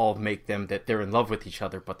 I'll make them that they're in love with each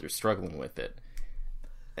other, but they're struggling with it.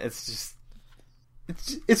 It's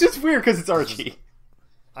just weird because it's Archie.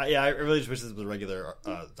 I really just wish this was a regular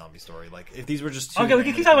zombie story. Like, if these were just two... Okay, we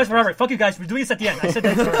can keep talking about this forever. Fuck you guys, we're doing this at the end. I said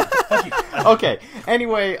that first. Fuck you. Okay,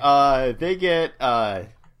 anyway, they get...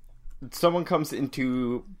 someone comes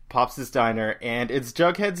into Pops' diner, and it's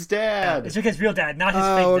Jughead's dad. It's Jughead's real dad, not his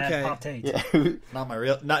fake dad, Pop Tate. Yeah. Not my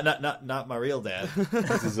real... Not my real dad.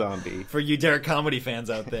 He's a zombie. For you Derek comedy fans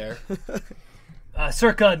out there.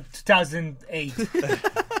 Circa 2008.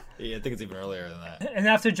 Yeah, I think it's even earlier than that. And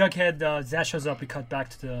after Jughead, Zaz shows up, we cut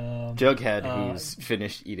back to the... Jughead, who's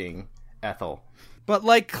finished eating Ethel. But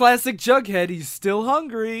like classic Jughead, he's still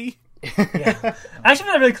hungry. Yeah. I actually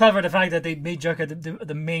found it really clever, the fact that they made Jughead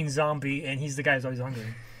the main zombie, and he's the guy who's always hungry.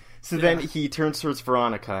 So then he turns towards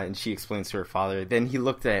Veronica, and she explains to her father. Then he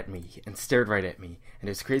looked at me and stared right at me. And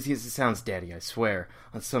as crazy as it sounds, Daddy, I swear,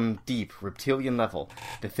 on some deep reptilian level,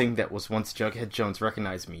 the thing that was once Jughead Jones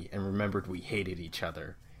recognized me and remembered we hated each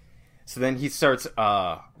other. So then he starts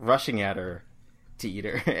rushing at her to eat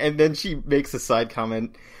her. And then she makes a side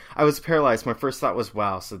comment. I was paralyzed. My first thought was,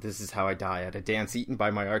 wow, so this is how I die, at a dance eaten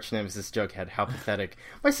by my arch-nemesis Jughead. How pathetic.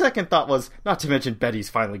 My second thought was, not to mention Betty's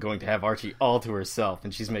finally going to have Archie all to herself.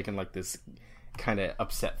 And she's making like this kind of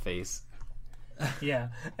upset face. Yeah,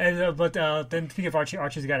 and but then speaking of Archie,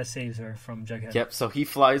 Archie's the guy that saves her from Jughead. Yep, so he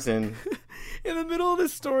flies in. In the middle of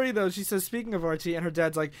this story, though, she says, speaking of Archie, and her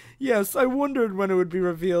dad's like, yes, I wondered when it would be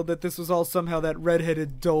revealed that this was all somehow that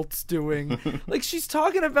redheaded dolt's doing. Like, she's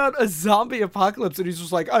talking about a zombie apocalypse, and he's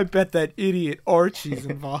just like, I bet that idiot Archie's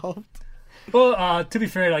involved. Well, to be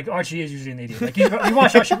fair, like, Archie is usually an idiot. Like, you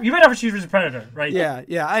watch Archie, you read Archie vs. Predator, right?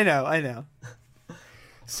 Yeah, I know.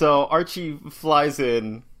 So Archie flies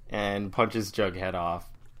in and punches Jughead off.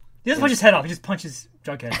 He doesn't punch his head off, he just punches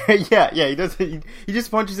Jughead. yeah, he does. He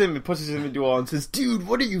just punches him and pushes him into a wall and says, dude,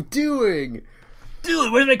 what are you doing?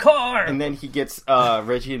 Dude, where's my car? And then he gets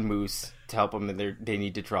Reggie and Moose to help him, and they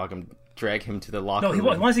need to drag him to the locker room.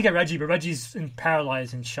 No, he wants to get Reggie, but Reggie's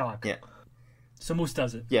paralyzed in shock. Yeah. So Moose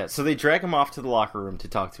does it. Yeah, so they drag him off to the locker room to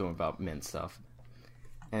talk to him about men stuff.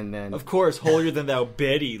 And then, of course, holier-than-thou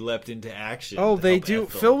Betty leapt into action. Oh, they do.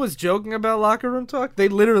 Ethel. Phil was joking about locker room talk. They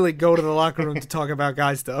literally go to the locker room to talk about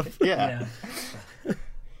guy stuff. Yeah.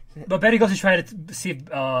 But Betty goes to try to see if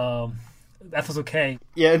Ethel's okay.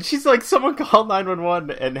 Yeah, and she's like, someone call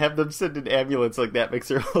 911 and have them send an ambulance. Like, that makes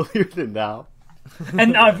her holier than thou.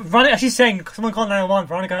 And Veronica, she's saying, someone call 911.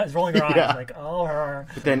 Veronica is rolling her eyes. Like, oh, her.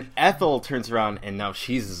 But then Ethel turns around, and now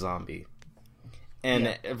she's a zombie.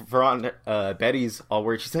 And Betty's all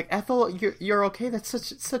worried. She's like, Ethel, you're okay?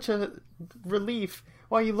 That's such a relief.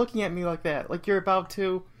 Why are you looking at me like that? Like you're about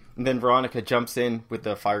to... And then Veronica jumps in with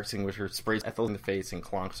the fire extinguisher, sprays Ethel in the face, and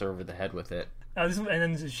clonks her over the head with it. And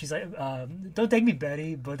then she's like, don't thank me,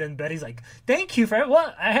 Betty. But then Betty's like, thank you for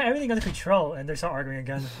what? I had everything under control. And they start arguing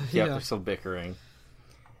again. Yep, they're still bickering.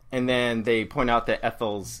 And then they point out that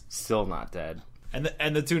Ethel's still not dead.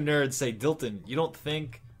 And the two nerds say, Dilton, you don't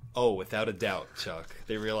think oh, without a doubt, Chuck.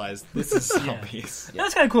 They realize this is zombies. Yeah.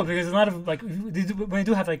 That's kind of cool because a lot of like when they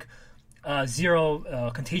do have like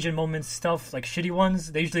zero contagion moments stuff, like shitty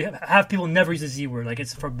ones, they usually have people never use the Z word. Like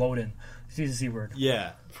it's forbidden to use the Z word.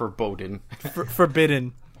 Yeah. Foreboding.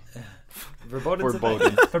 Forbidden.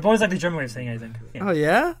 Foreboding. Foreboding's like the German way of saying it, I think. Yeah. Oh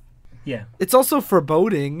yeah. Yeah. It's also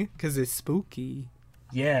foreboding because it's spooky.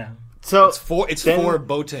 Yeah. So it's for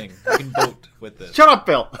boating. You can boat with this. Shut up,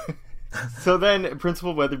 Bill. So then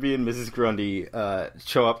Principal Weatherby and Mrs. Grundy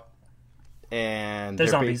show up, and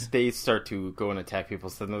they start to go and attack people.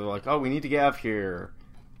 So then they're like, "Oh, we need to get out of here."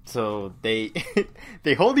 So they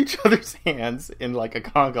they hold each other's hands in like a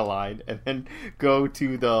conga line, and then go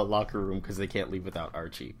to the locker room because they can't leave without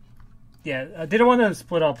Archie. Yeah, they don't want to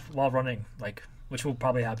split up while running, like which will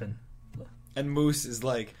probably happen. And Moose is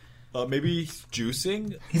like, maybe he's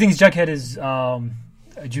juicing? He thinks Jughead is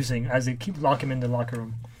juicing as they lock him in the locker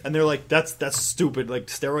room. And they're like, that's stupid. Like,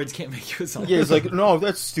 steroids can't make you a zombie. Yeah, he's like, no,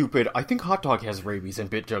 that's stupid. I think Hot Dog has rabies and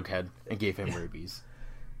bit Jughead and gave him rabies.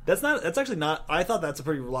 That's actually not, I thought that's a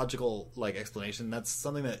pretty logical, like, explanation. That's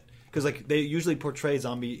something that, because, like, they usually portray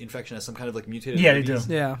zombie infection as some kind of, like, mutated rabies.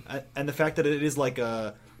 They do. Yeah. And the fact that it is, like,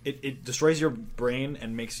 it destroys your brain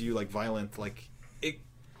and makes you, like, violent, like,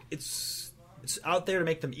 it's out there to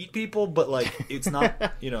make them eat people, but like it's not,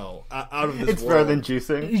 out of this it's world. better than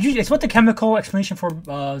juicing. It's what the chemical explanation for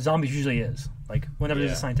zombies usually is. Like whenever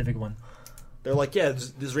there's a scientific one, they're like, yeah,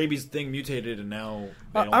 this rabies thing mutated, and now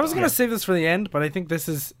I was gonna save this for the end, but I think this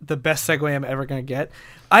is the best segue I'm ever gonna get.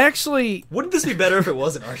 I actually wouldn't this be better if it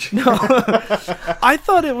wasn't Archie? No, I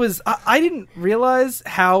thought it was. I didn't realize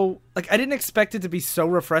how I didn't expect it to be so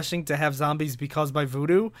refreshing to have zombies be caused by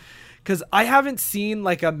voodoo. Because I haven't seen,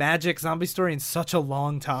 like, a magic zombie story in such a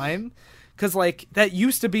long time. Because, like, that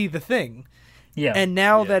used to be the thing. Yeah. And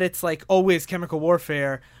now that it's, like, always chemical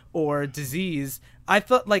warfare or disease, I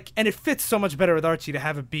thought, like... And it fits so much better with Archie to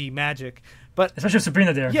have it be magic. But especially with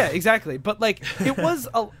Sabrina there. Yeah, exactly. But, like, it was...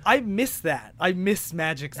 I miss that. I miss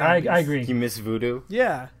magic zombies. I agree. You miss voodoo?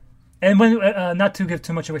 Yeah. And when not to give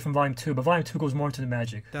too much away from Volume 2, but Volume 2 goes more into the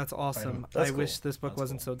magic. That's awesome. That's I cool. wish this book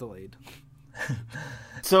wasn't so delayed.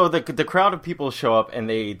 So the crowd of people show up and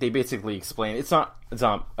they basically explain it's not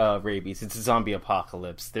rabies, it's a zombie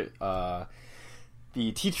apocalypse. The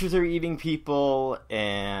teachers are eating people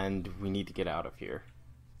and we need to get out of here.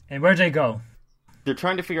 And where'd they go? They're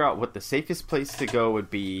trying to figure out what the safest place to go would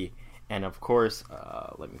be, and of course,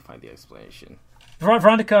 let me find the explanation.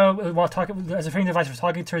 Veronica, while talking as a framing device, was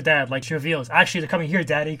talking to her dad. Like she reveals, actually, they're coming here,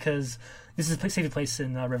 Daddy, because this is a safe place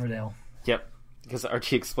in Riverdale. Yep. Because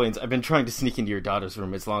Archie explains, I've been trying to sneak into your daughter's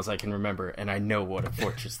room as long as I can remember, and I know what a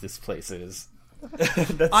fortress this place is.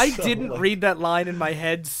 I didn't read that line in my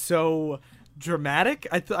head so dramatic.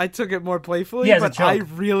 I took it more playfully, but I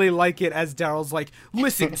really like it as Daryl's like,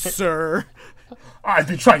 listen, sir. I've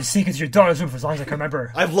been trying to sneak into your daughter's room for as long as I can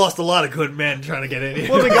remember. I've lost a lot of good men trying to get in here.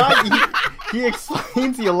 Well, the guy, he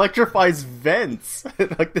explains he electrifies vents.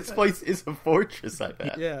 Like, this place is a fortress, I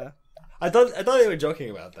bet. Yeah. I thought they were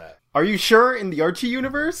joking about that. Are you sure in the Archie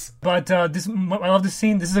universe? But I love this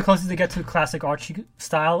scene. This is the closest they get to classic Archie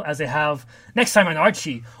style, as they have next time on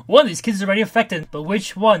Archie. One of these kids is already infected, but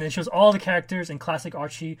which one? And it shows all the characters in classic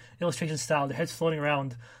Archie illustration style, their heads floating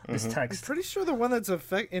around this text. I'm pretty sure the one that's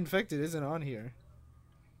infected isn't on here.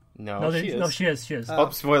 No, she is. No, she is. Oh,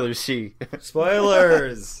 spoilers, she.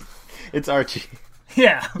 Spoilers! It's Archie.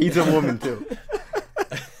 Yeah. He's a woman, too.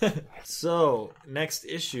 So, next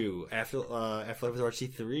issue, Afterlife with Archie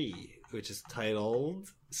 3, which is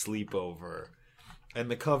titled Sleepover.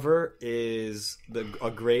 And the cover is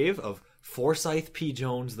a grave of Forsyth P.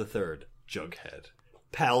 Jones III, Jughead.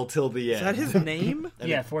 Pal till the end. Is that his name?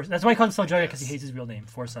 Yeah, that's why he calls himself Jughead, because he hates his real name,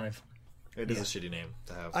 Forsyth. It is a shitty name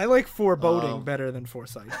to have. I like foreboding better than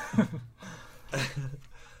foresight.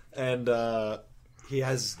 And it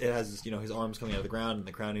has his arms coming out of the ground and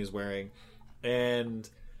the crown he was wearing. And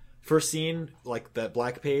first scene, like that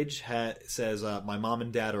black page says, "My mom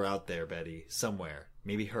and dad are out there, Betty, somewhere,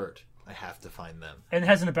 maybe hurt. I have to find them." And it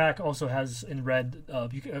has in the back also has in red a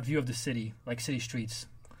view of the city, like city streets.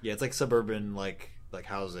 Yeah, it's like suburban like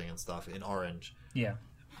housing and stuff in orange. Yeah.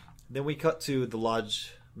 Then we cut to the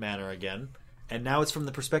Lodge Manor again, and now it's from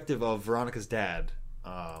the perspective of Veronica's dad.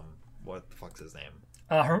 What the fuck's his name?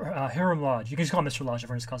 Hiram Lodge. You can just call him Mr. Lodge.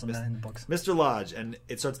 Everyone just calls him that in the books. Mr. Lodge, and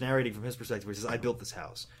it starts narrating from his perspective, which is, "I built this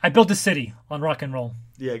house. I built this city on rock and roll."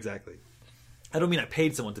 Yeah, exactly. I don't mean I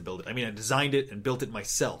paid someone to build it. I mean I designed it and built it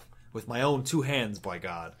myself with my own 2 hands, by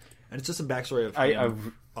God. And it's just some backstory of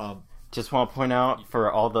him. I just want to point out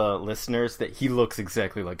for all the listeners that he looks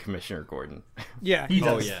exactly like Commissioner Gordon. Yeah, he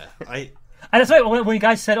does. Oh yeah, And that's why when you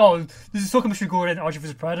guys said, "Oh, this is so Commissioner Gordon, Archie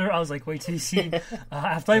vs. Predator," I was like, "Wait till you see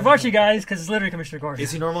Afterlife Archie, guys," because it's literally Commissioner Gordon.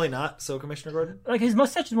 Is he normally not so Commissioner Gordon? Like his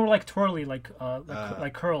mustache is more like twirly, like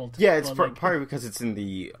curled. Yeah, it's like, probably because it's in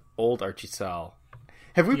the old Archie style.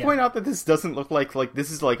 Have we pointed out that this doesn't look like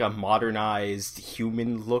this is like a modernized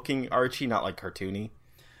human-looking Archie, not like cartoony?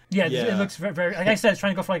 Yeah, it looks very, very. Like I said, it's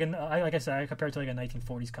trying to go for like I said, I compared to like a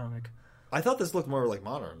 1940s comic. I thought this looked more like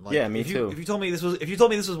modern. Like, yeah, me too. If you told me this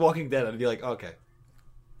was Walking Dead, I'd be like, okay.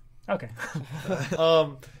 Okay.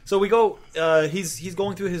 So we go. He's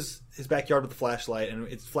going through his backyard with the flashlight, and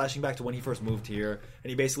it's flashing back to when he first moved here. And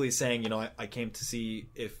he basically is saying, I came to see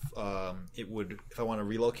if I want to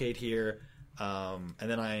relocate here. And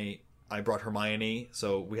then I brought Hermione,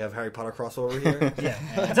 so we have Harry Potter crossover here. Yeah,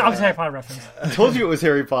 it's obviously Harry Potter reference. I told you it was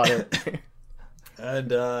Harry Potter.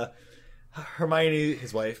 And Hermione,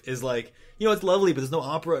 his wife, is like, it's lovely, but there's no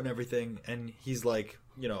opera and everything. And he's like,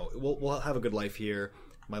 we'll have a good life here,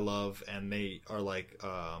 my love. And they are like,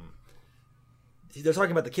 they're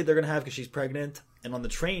talking about the kid they're gonna have because she's pregnant. And on the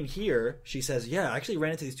train here, she says, "Yeah, I actually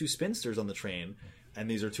ran into these two spinsters on the train." And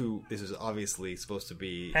this is obviously supposed to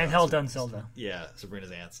be Handheld Zelda. Yeah,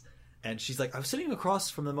 Sabrina's aunts. And she's like, I was sitting across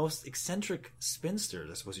from the most eccentric spinsters,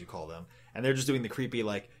 I suppose you call them. And they're just doing the creepy,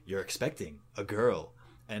 like, you're expecting a girl.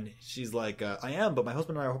 And she's like, I am, but my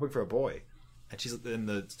husband and I are hoping for a boy. And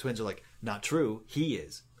the twins are like, not true, he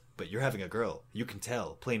is. But you're having a girl. You can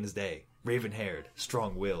tell, plain as day. Raven-haired,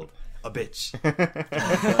 strong-willed, a bitch.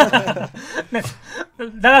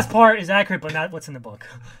 That last part is accurate, but not what's in the book.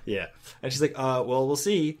 Yeah. And she's like, well, we'll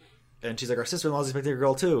see. And she's like, our sister-in-law's expecting a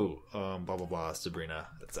girl too. Blah, blah, blah, Sabrina,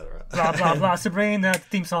 etc. Blah, blah, blah, Sabrina,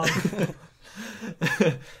 theme song.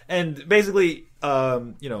 And basically,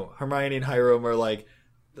 Hermione and Hiram are like,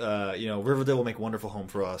 Riverdale will make a wonderful home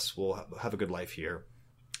for us. We'll have a good life here.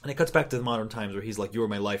 And it cuts back to the modern times where he's like, you are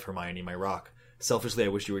my life, Hermione, my rock. Selfishly, I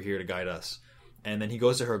wish you were here to guide us. And then he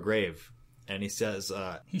goes to her grave, and he says...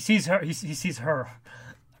 he sees her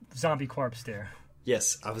zombie corpse there.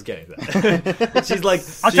 Yes, I was getting that. She's like...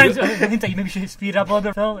 I'll try to hint that you maybe should speed it up a little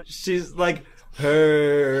bit, Phil. She's like,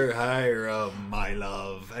 her Hiram, my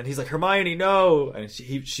love. And he's like, Hermione, no! And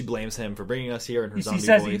she blames him for bringing us here in her zombie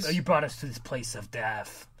voice. You brought us to this place of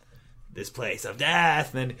death. This place of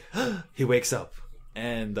death! And then he wakes up,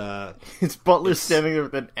 and... it's Butler standing there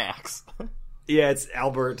with an axe. Yeah, it's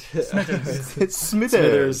Albert Smithers. It's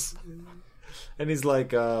Smithers. And he's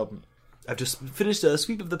like, I've just finished a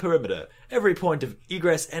sweep of the perimeter. Every point of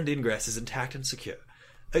egress and ingress is intact and secure.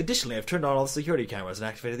 Additionally, I've turned on all the security cameras and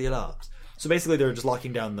activated the alarms. So basically, they're just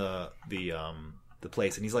locking down the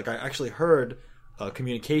place. And he's like, I actually heard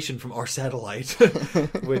communication from our satellite,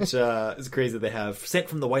 which is crazy that they have, sent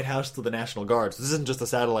from the White House to the National Guard. So this isn't just a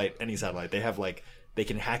satellite, any satellite. They have, they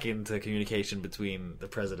can hack into communication between the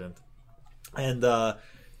president. And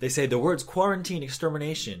they say the words quarantine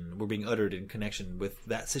extermination were being uttered in connection with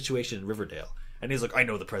that situation in Riverdale. And he's like, I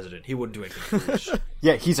know the president. He wouldn't do anything foolish.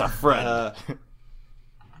 Yeah, he's a friend.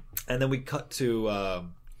 And then we cut to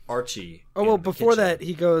Archie. Oh, well, before that,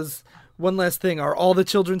 he goes, one last thing. Are all the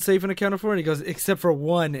children safe and accounted for? And he goes, except for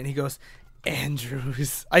one. And he goes,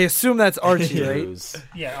 Andrews. I assume that's Archie, right?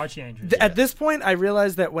 Yeah, Archie Andrews. At this point, I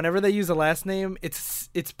realize that whenever they use a last name, it's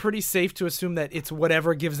pretty safe to assume that it's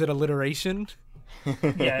whatever gives it alliteration.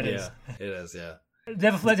 Yeah, it is. It is, yeah. They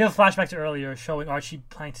have a flashback to earlier showing Archie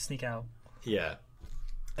planning to sneak out. Yeah.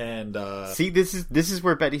 And see, this is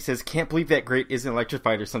where Betty says, "Can't believe that grate isn't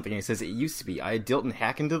electrified or something." And he says, "It used to be. I had Dilton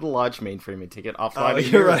hack into the lodge mainframe and take it offline a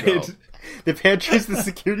year ago. The pantry's the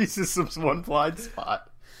security system's one blind spot."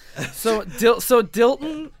 So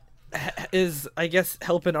Dilton is, I guess,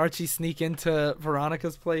 helping Archie sneak into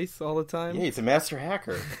Veronica's place all the time. Yeah, he's a master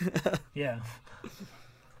hacker. Yeah.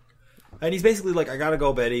 And he's basically like, I gotta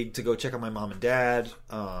go, Betty, to go check on my mom and dad.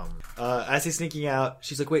 As he's sneaking out,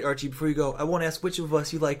 she's like, wait, Archie, before you go, I won't ask which of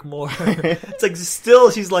us you like more. It's like,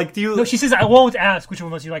 still, she's like, do you... No, she says, I won't ask which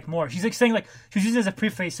of us you like more. She's like saying, like, she's using it as a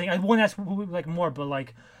preface, saying, I won't ask who you like more, but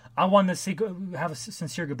like, I want to say, have a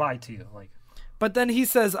sincere goodbye to you. Like, but then he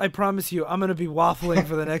says, I promise you, I'm going to be waffling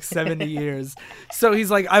for the next 70 years. So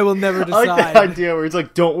he's like, I will never decide. I like that idea where he's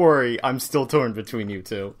like, don't worry, I'm still torn between you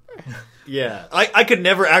two. Yeah, I could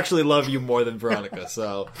never actually love you more than Veronica,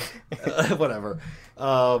 so whatever.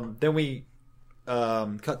 Then we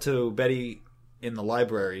cut to Betty in the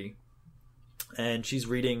library, and she's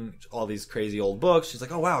reading all these crazy old books. She's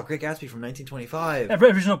like, oh wow, Great Gatsby from 1925.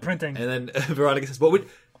 Original printing. And then Veronica says, what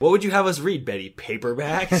would you have us read, Betty?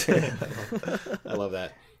 Paperbacks? I love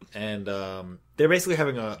that. And they're basically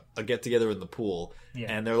having a get-together in the pool,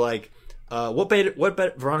 yeah. And they're like,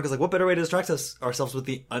 Veronica's like, what better way to distract ourselves with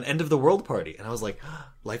an end of the world party? And I was like,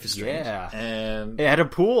 life is strange. Yeah. And It had a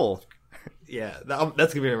pool. yeah,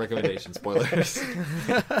 that's gonna be my recommendation. Spoilers.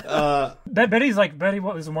 Betty's like, Betty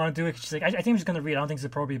doesn't want to do it. She's like, I think I'm just gonna read. I don't think it's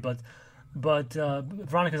appropriate, but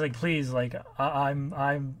Veronica's like, please, like, I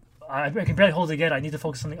can barely hold it together. I need to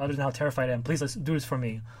focus on something other than how terrified I am. Please, let's do this for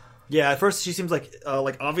me. Yeah, at first she seems like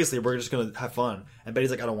obviously we're just gonna have fun, and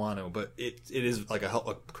Betty's like, I don't want to, but it is like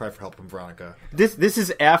a cry for help from Veronica. This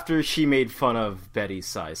is after she made fun of Betty's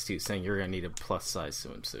size too, saying you're gonna need a plus size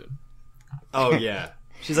swimsuit. Oh yeah,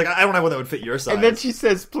 she's like, I don't have one that would fit your size. And then she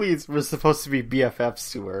says, "Please, we're supposed to be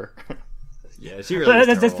BFFs to her." Yeah, she really.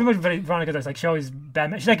 That's pretty much Veronica does. Like, she always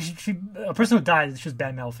bad. She's like she a person who dies. She's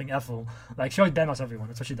bad mouthing Ethel. Like, she always bad mouths everyone.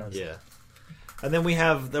 That's what she does. Yeah. And then we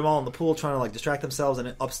have them all in the pool trying to like distract themselves,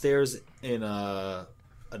 and upstairs in a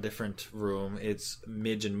different room, it's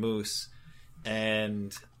Midge and Moose,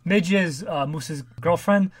 and Midge is Moose's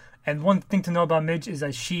girlfriend. And one thing to know about Midge is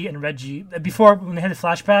that she and Reggie, before when they had the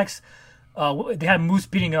flashbacks, they had Moose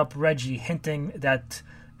beating up Reggie, hinting that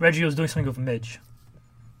Reggie was doing something with Midge.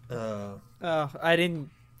 Oh, I didn't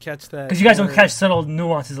catch that. Because you guys don't catch subtle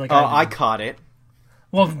nuances like that. I caught it.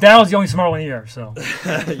 Well, that was the only smart one here, so.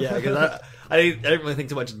 yeah, because I didn't really think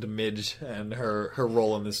too much into Midge and her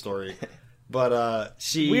role in this story, but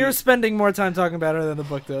we are spending more time talking about her than the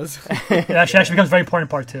book does. Yeah, she actually becomes a very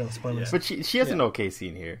important part too. Spoilers. But she has an okay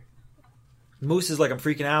scene here. Moose is like, I'm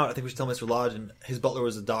freaking out. I think we should tell Mr. Lodge, and his butler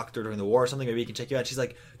was a doctor during the war or something. Maybe he can check you out. She's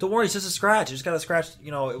like, don't worry, it's just a scratch. You just got a scratch,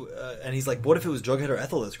 and he's like, what if it was Jughead or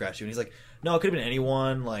Ethel that scratched you? And he's like, no, it could have been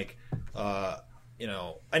anyone. Like,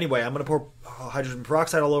 anyway, I'm going to pour hydrogen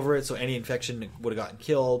peroxide all over it, so any infection would have gotten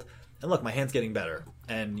killed. And look, my hand's getting better.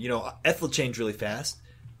 And, Ethel changed really fast.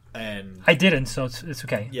 And I didn't, so it's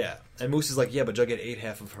okay. Yeah. And Moose is like, yeah, but Jughead ate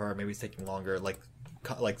half of her. Maybe it's taking longer.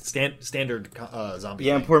 Standard zombie.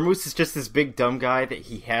 Yeah, thing. and poor Moose is just this big dumb guy that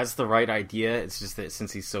he has the right idea. It's just that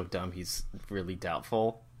since he's so dumb, he's really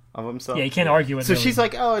doubtful of himself. Yeah, you can't argue with him. So she's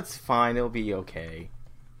like, oh, it's fine. It'll be okay.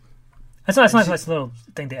 That's a nice little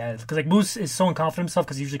thing to add, because like Moose is so unconfident in himself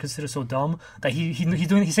because he's usually considered so dumb that he's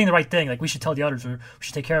saying the right thing. Like, we should tell the others or we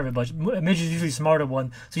should take care of it. But Midge is usually the smarter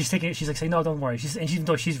one, so she's like saying, no, don't worry. Even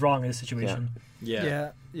though she's wrong in this situation.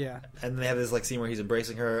 Yeah. And they have this like scene where he's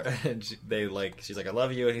embracing her, and she's like, I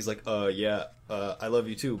love you, and he's like, I love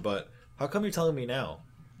you too. But how come you're telling me now?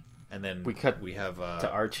 And then we have to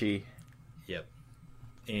Archie. Yep.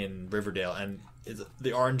 In Riverdale, and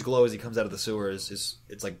the orange glow as he comes out of the sewers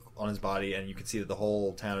it's like on his body, and you can see that the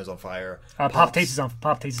whole town is on fire. Pop Taste is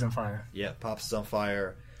on fire. Yeah, Pops is on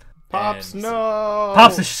fire. Pops, no.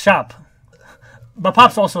 Pops the shop, but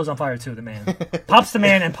Pops also is on fire too. The man, Pops the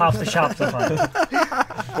man, and Pops the shop's on fire.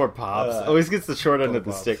 Poor Pops always gets the short end of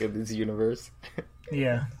the stick in this universe.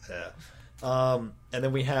 Yeah. And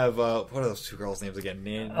then we have what are those two girls' names again?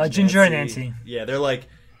 Ginger and Nancy. Yeah, they're like,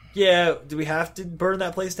 yeah, do we have to burn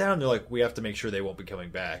that place down? And they're like, we have to make sure they won't be coming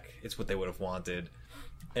back. It's what they would have wanted.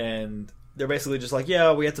 And they're basically just like,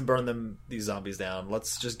 yeah, we have to burn these zombies down.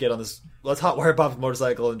 Let's just get on this. Let's hotwire Bob's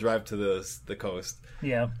motorcycle and drive to the coast.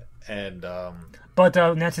 Yeah. And but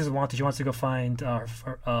Nancy doesn't want to. She wants to go find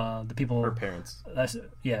the people. Her parents.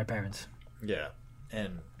 Her parents. Yeah,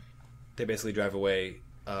 and they basically drive away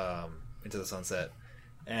into the sunset,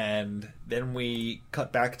 and then we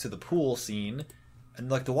cut back to the pool scene. And,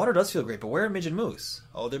 like, the water does feel great, but where are Midge and Moose?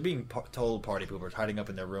 Oh, they're being total party poopers, hiding up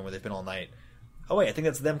in their room where they've been all night. Oh, wait, I think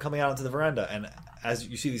that's them coming out onto the veranda. And as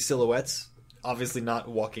you see these silhouettes, obviously not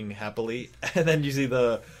walking happily, and then you see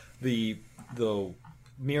the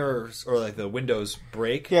mirrors, or, like, the windows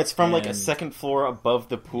break. Yeah, it's from, like, a second floor above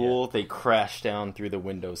the pool. Yeah. They crash down through the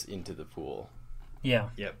windows into the pool. Yeah.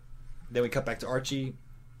 Yep. Then we cut back to Archie.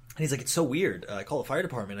 And he's like, it's so weird. I call the fire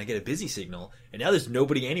department, I get a busy signal, and now there's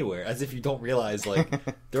nobody anywhere. As if you don't realize, like,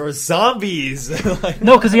 there are zombies. Like,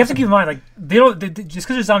 no, because you have to keep in mind, like, just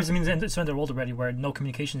because there's zombies means it's in their world already, where no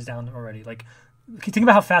communication is down already. Like, think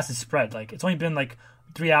about how fast it's spread. Like, it's only been like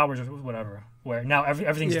 3 hours or whatever, where now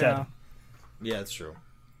everything's dead. Yeah, it's true.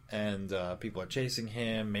 And people are chasing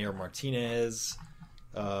him. Mayor Martinez,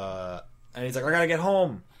 and he's like, I gotta get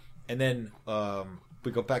home. And then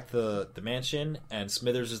we go back to the mansion, and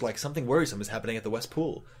Smithers is like, something worrisome is happening at the West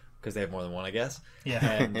Pool, because they have more than one, I guess. Yeah.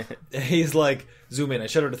 And he's like, zoom in. I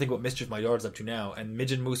shudder to think what mischief my daughter's up to now. And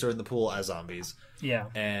Midge and Moose are in the pool as zombies. Yeah.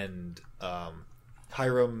 And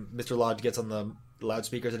Hiram, Mr. Lodge, gets on the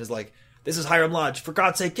loudspeakers and is like, this is Hiram Lodge. For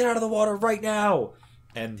God's sake, get out of the water right now.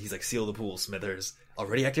 And he's like, seal the pool, Smithers.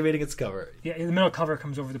 Already activating its cover. Yeah, in the middle cover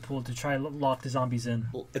comes over the pool to try to lock the zombies in.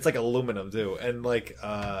 It's like aluminum, too. And like,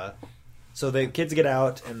 so the kids get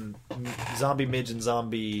out, and Zombie Midge and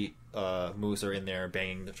Zombie Moose are in there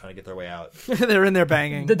banging. They're trying to get their way out. They're in there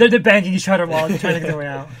banging. They're banging each other while they're trying to get their way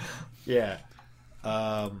out. Yeah.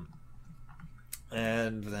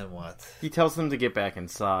 And then what? He tells them to get back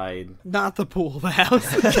inside. Not the pool, the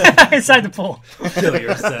house. Inside the pool. Kill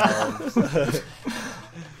yourselves.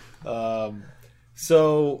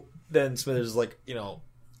 So then Smithers is like,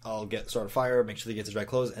 I'll start a fire, make sure they get to dry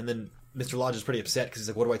clothes, and then Mr. Lodge is pretty upset because he's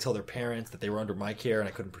like, what do I tell their parents that they were under my care and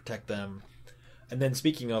I couldn't protect them? And then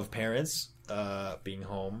speaking of parents being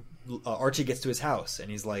home, Archie gets to his house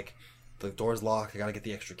and he's like, the door's locked, I gotta get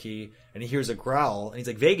the extra key, and he hears a growl and he's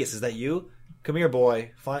like, Vegas, is that you? Come here,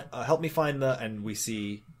 boy. Help me find the... And we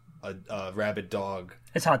see a rabid dog.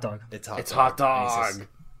 It's Hot Dog. It's Hot Dog. And he says,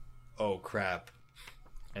 oh, crap.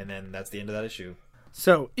 And then that's the end of that issue.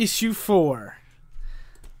 So, issue 4.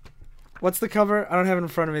 What's the cover? I don't have it in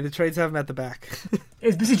front of me. The trades have them at the back.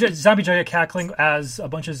 It's basically Zombie Giant cackling as a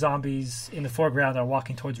bunch of zombies in the foreground are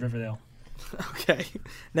walking towards Riverdale. Okay.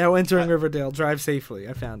 Now entering Riverdale. Drive safely.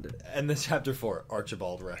 I found it. And then chapter 4,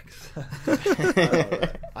 Archibald Rex.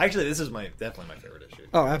 Actually, this is definitely my favorite issue.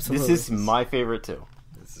 Oh, absolutely. This is my favorite too.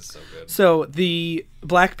 This is so good. So the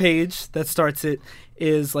black page that starts it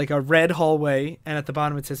is like a red hallway, and at the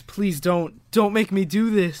bottom it says, please don't make me do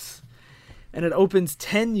this. And it opens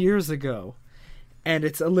 10 years ago. And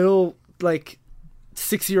it's a little,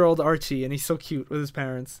 6-year-old Archie, and he's so cute with his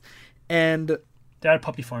parents. And They're at a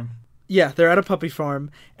puppy farm. yeah, they're at a puppy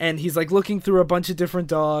farm, and he's looking through a bunch of different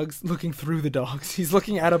dogs. Looking through the dogs. He's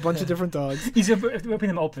looking at a bunch of different dogs. He's ripping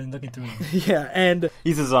them open, looking through them. Yeah, and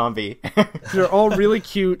He's a zombie. they're all really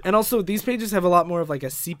cute. And also, these pages have a lot more of a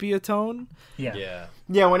sepia tone. Yeah.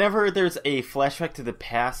 Yeah, whenever there's a flashback to the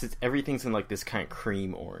past, everything's in this kind of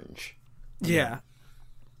cream orange. Yeah.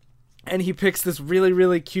 And he picks this really,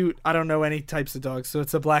 really cute, I don't know any types of dogs, so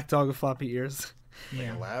it's a black dog with floppy ears.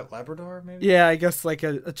 Yeah. Labrador, maybe? Yeah, I guess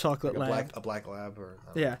a chocolate lab. A black lab? Or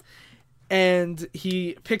Yeah. And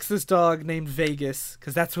he picks this dog named Vegas,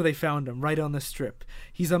 because that's where they found him, right on the strip.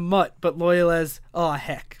 He's a mutt, but loyal as, oh,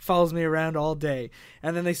 heck. Follows me around all day.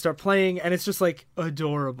 And then they start playing, and it's just,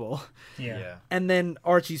 adorable. Yeah. And then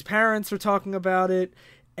Archie's parents are talking about it,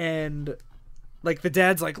 and... the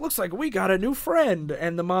dad's looks like we got a new friend.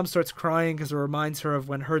 And the mom starts crying because it reminds her of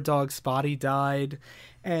when her dog Spotty died.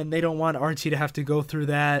 And they don't want Archie to have to go through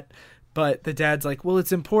that. But the dad's well,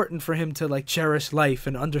 it's important for him to cherish life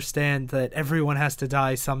and understand that everyone has to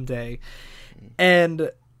die someday.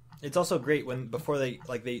 And it's also great when before they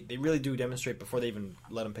they really do demonstrate before they even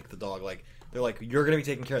let him pick the dog. They're you're going to be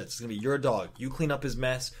taking care of this. It's going to be your dog. You clean up his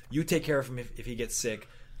mess. You take care of him if he gets sick.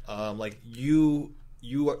 You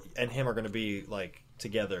and him are going to be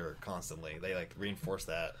together constantly. They reinforce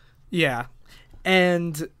that. yeah.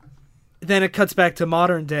 And then it cuts back to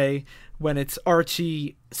modern day when it's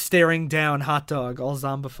Archie staring down Hot Dog, all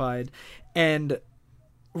zombified. And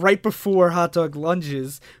right before Hot Dog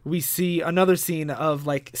lunges, we see another scene of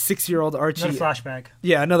 6-year-old Archie. Another flashback.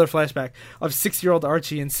 Yeah, another flashback of 6-year-old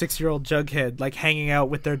Archie and 6-year-old Jughead hanging out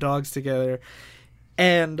with their dogs together.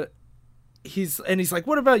 And he's like,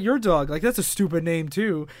 what about your dog? That's a stupid name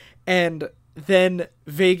too. And then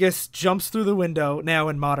Vegas jumps through the window, now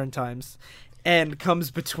in modern times, and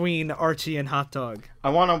comes between Archie and Hot Dog.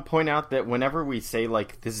 I want to point out that whenever we say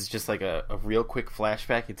this is just a real quick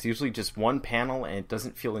flashback, it's usually just one panel and it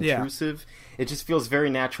doesn't feel intrusive. Yeah. It just feels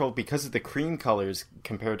very natural because of the cream colors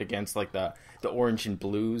compared against the orange and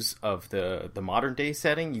blues of the modern day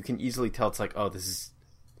setting. You can easily tell it's oh, this is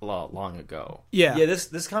a lot long ago. Yeah. Yeah,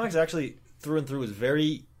 this comic's actually through and through is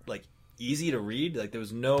very easy to read. There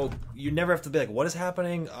was you never have to be what is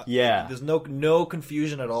happening. There's no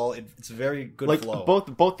confusion at all. It's very good flow.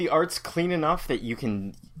 Both the art's clean enough that you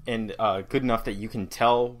can and good enough that you can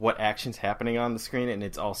tell what action's happening on the screen, and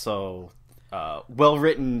it's also well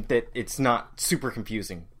written that it's not super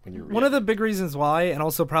confusing when you're reading. One of the big reasons why, and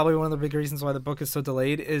also probably one of the big reasons why the book is so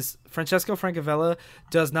delayed, is Francesco Francavilla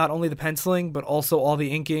does not only the penciling, but also all the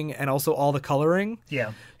inking and also all the coloring.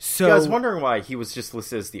 Yeah. So I was wondering why he was just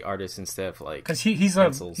listed as the artist instead of because he's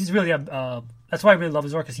really that's why I really love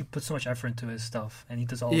his work, because he puts so much effort into his stuff and he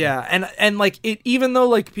does all. Yeah, of it. and it, even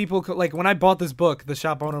though people when I bought this book, the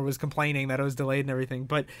shop owner was complaining that it was delayed and everything,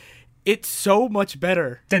 but it's so much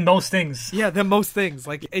better than most things. Yeah, than most things.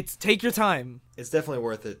 It's take your time. It's definitely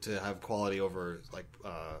worth it to have quality over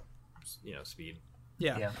speed.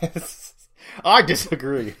 Yeah. I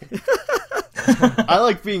disagree. I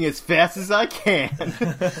like being as fast as I can.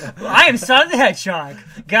 I am Sonic the Hedgehog.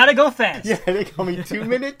 Gotta go fast. Yeah, they call me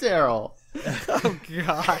 2-Minute Daryl. Oh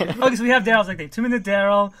God. Because we have Daryl's 2-Minute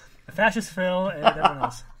Daryl, the Fascist Phil, and everyone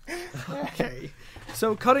else. Okay.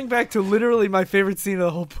 So cutting back to literally my favorite scene of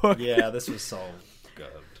the whole book. Yeah, this was so good.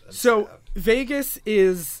 So Vegas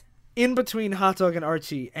is in between Hot Dog and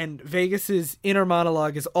Archie, and Vegas's inner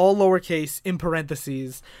monologue is all lowercase in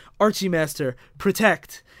parentheses. Archie Master,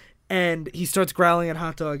 protect. And he starts growling at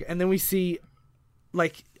Hot Dog, and then we see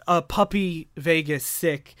like a puppy Vegas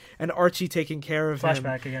sick, and Archie taking care of him.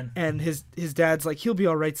 Flashback again. And his dad's like, he'll be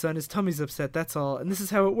all right, son. His tummy's upset, that's all. And this is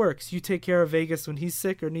how it works. You take care of Vegas when he's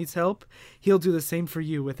sick or needs help. He'll do the same for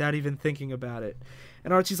you without even thinking about it.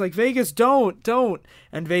 And Archie's like, Vegas, don't.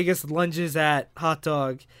 And Vegas lunges at Hot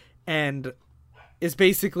Dog and is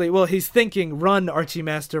basically, well, he's thinking, run, Archie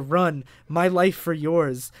Master, run. My life for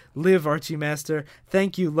yours. Live, Archie Master.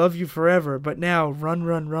 Thank you, love you forever. But now, run,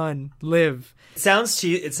 live. It sounds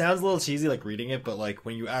a little cheesy, like reading it, but like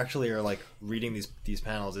when you actually are like reading these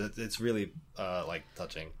panels, it's really like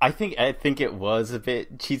touching. I think it was a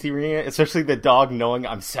bit cheesy reading it, especially the dog knowing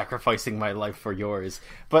I'm sacrificing my life for yours.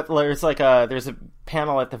 But there's like there's a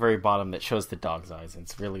panel at the very bottom that shows the dog's eyes, and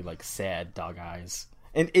it's really like sad dog eyes.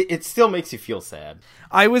 And it still makes you feel sad.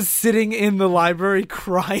 I was sitting in the library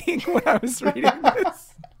crying when I was reading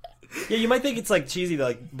this. Yeah, you might think it's like cheesy,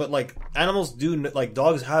 but like animals do, like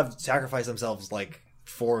dogs have sacrificed themselves like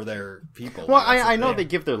for their people. Well, I know they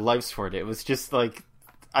give their lives for it. It was just like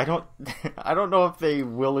I don't know if they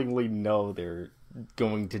willingly know they're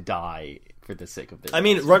going to die for the sake of this. I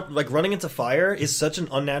mean, running into fire is such an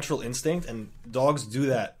unnatural instinct, and dogs do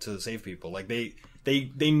that to save people. Like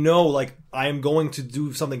they know, like, I am going to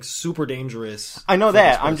do something super dangerous. I know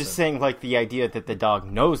that. I'm just saying, like, the idea that the dog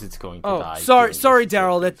knows it's going to die. Sorry,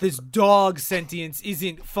 Daryl, that this dog sentience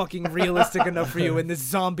isn't fucking realistic enough for you in this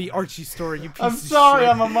zombie Archie story, you piece of shit. I'm sorry,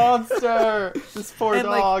 I'm a monster. This poor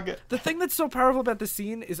dog. Like, the thing that's so powerful about this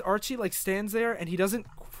scene is Archie, like, stands there and he doesn't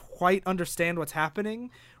quite understand what's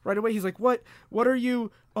happening right away. He's like, what are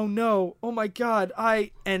you? Oh no, oh my god,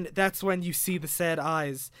 and that's when you see the sad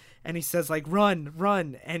eyes. And he says, like,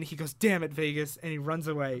 run. And he goes, damn it, Vegas. And he runs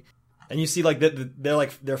away. And you see, like,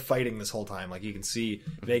 they're fighting this whole time. Like, you can see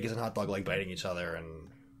Vegas and Hot Dog, like, biting each other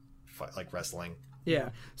and, like, wrestling. Yeah.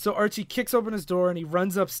 So Archie kicks open his door and he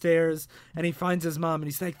runs upstairs and he finds his mom. And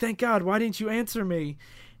he's like, thank God, why didn't you answer me?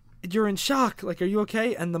 You're in shock. Like, are you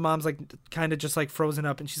okay? And the mom's, like, kind of just, like, frozen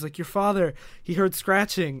up. And she's like, your father, he heard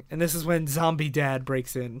scratching. And this is when zombie dad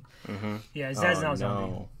breaks in. Mm-hmm. Yeah, his dad's now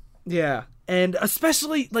zombie. Yeah. And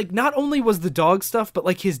especially, like, not only was the dog stuff, but,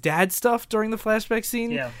 like, his dad stuff during the flashback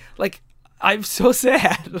scene. Yeah. Like, I'm so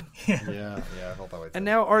sad. Yeah, I felt that way too. And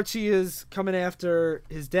now Archie is coming after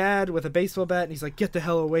his dad with a baseball bat, and he's like, get the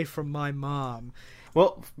hell away from my mom.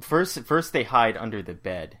 Well, first they hide under the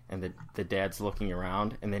bed, and the dad's looking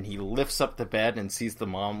around, and then he lifts up the bed and sees the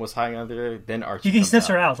mom was hiding under there. Then Archie he sniffs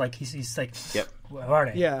her out, like he's like, yep. Where are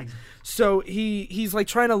they? Yeah. So he's like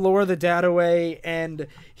trying to lure the dad away, and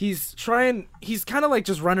he's kind of like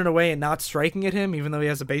just running away and not striking at him, even though he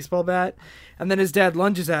has a baseball bat. And then his dad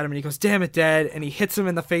lunges at him, and he goes, "Damn it, Dad!" And he hits him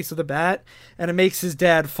in the face with a bat, and it makes his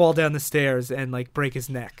dad fall down the stairs and like break his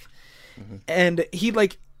neck. Mm-hmm. And he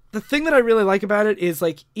like. The thing that I really like about it is,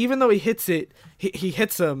 like, even though he hits it, he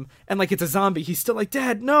hits him, and, like, it's a zombie, he's still like,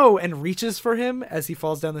 Dad, no, and reaches for him as he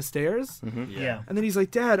falls down the stairs. Mm-hmm. Yeah. And then he's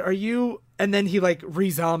like, Dad, are you... And then he, like,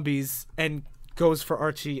 re-zombies and goes for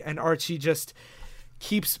Archie, and Archie just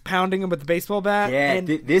keeps pounding him with the baseball bat. Yeah, and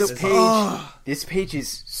this page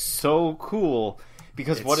is so cool,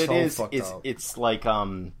 because it's what it so is, up. it's like,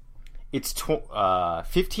 it's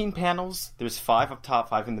 15 panels. There's 5 up top,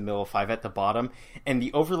 5 in the middle, 5 at the bottom. And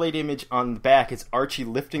the overlaid image on the back is Archie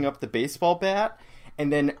lifting up the baseball bat.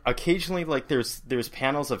 And then occasionally, like, there's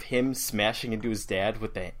panels of him smashing into his dad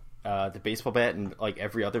with the baseball bat, and like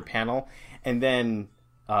every other panel. And then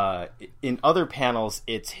in other panels,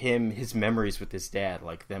 it's his memories with his dad,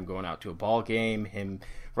 like them going out to a ball game, him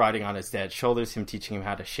riding on his dad's shoulders, him teaching him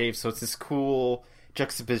how to shave. So it's this cool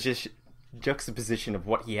juxtaposition of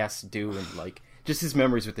what he has to do and like just his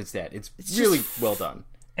memories with his dad. It's really well done.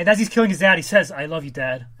 And as he's killing his dad, he says, "I love you,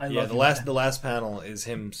 Dad. I love you." The last panel is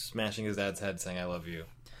him smashing his dad's head, saying, "I love you."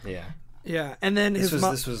 Yeah. Yeah, and then this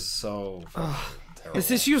was so terrible. This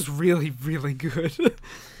issue is really, really good.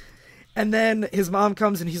 And then his mom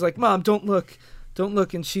comes and he's like, "Mom, don't look,"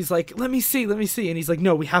 and she's like, "Let me see," and he's like,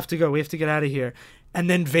 "No, we have to go. We have to get out of here." And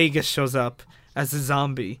then Vegas shows up as a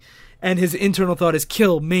zombie. And his internal thought is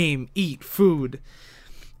kill, maim, eat, food.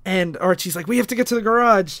 And Archie's like, we have to get to the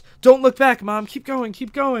garage. Don't look back, Mom. Keep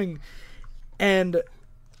going. And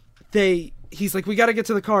he's like, we got to get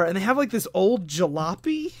to the car. And they have like this old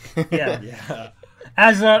jalopy. Yeah.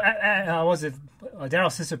 As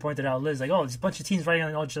Daryl's sister pointed out, Liz, like, oh, there's a bunch of teens riding on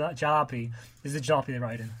an old jalopy. This is the jalopy they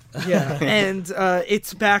ride in. Yeah. And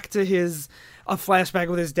it's back to a flashback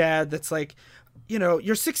with his dad that's like,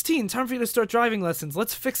 you're 16, time for you to start driving lessons.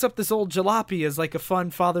 Let's fix up this old jalopy as like a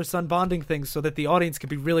fun father-son bonding thing so that the audience could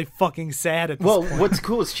be really fucking sad at this point. What's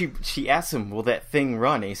cool is she asks him, will that thing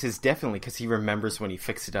run? And he says definitely, because he remembers when he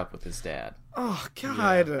fixed it up with his dad. Oh,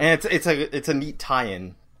 God. Yeah. And it's a neat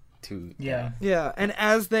tie-in to... Yeah, and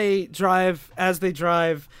as they drive,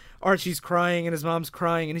 Archie's crying and his mom's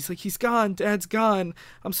crying, and he's like, he's gone, Dad's gone.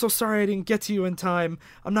 I'm so sorry I didn't get to you in time.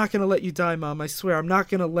 I'm not going to let you die, Mom, I swear. I'm not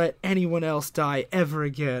going to let anyone else die ever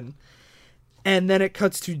again. And then it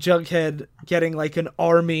cuts to Jughead getting like an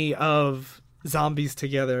army of zombies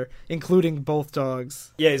together, including both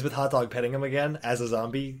dogs. Yeah, he's with Hot Dog petting him again as a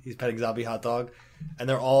zombie. He's petting zombie Hot Dog. And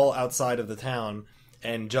they're all outside of the town.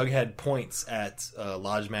 And Jughead points at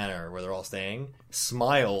Lodge Manor, where they're all staying,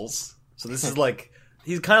 smiles. So this is like...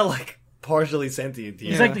 He's kind of like partially sentient.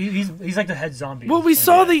 He's like the head zombie. Well, we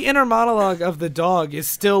saw the inner monologue of the dog is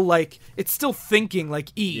still like it's still thinking like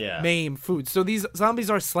eat, maim, food. So these zombies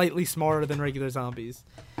are slightly smarter than regular zombies.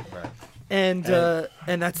 Right. And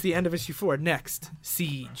that's the end of issue 4. Next,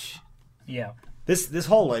 Siege. Yeah. This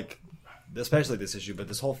whole like, especially this issue, but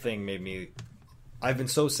this whole thing made me. I've been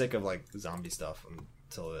so sick of like zombie stuff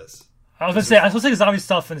until this. I was gonna say zombie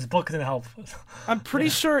stuff, and this book didn't help. I'm pretty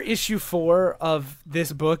sure issue 4 of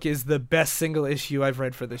this book is the best single issue I've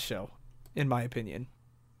read for this show, in my opinion.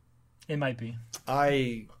 It might be.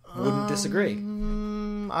 I wouldn't disagree.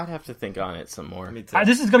 I'd have to think on it some more. Me too.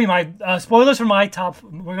 This is gonna be my spoilers for my top.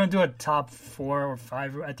 We're gonna do a top 4 or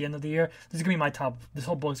 5 at the end of the year. This is gonna be my top. This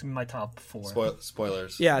whole book's gonna be my top 4.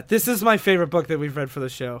 Spoilers. Yeah, this is my favorite book that we've read for the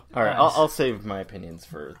show. All right, I'll save my opinions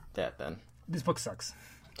for that then. This book sucks.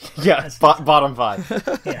 Yeah, bottom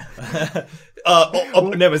 5. Yeah.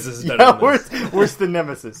 Nemesis is better than this. Where's the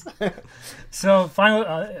Nemesis? So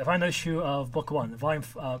final issue of book 1, volume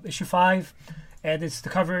issue 5, and the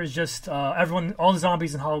cover is just everyone, all the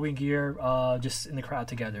zombies in Halloween gear, just in the crowd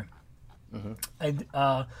together. Mm-hmm. And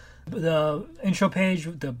the intro page,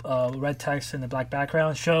 the red text and the black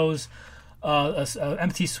background shows an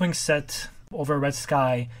empty swing set over a red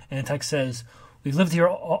sky, and the text says, "We've lived here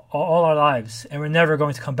all our lives, and we're never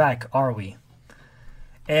going to come back, are we?"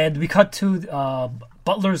 And we cut to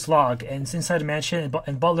Butler's log, and it's inside the mansion,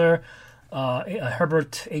 and Butler,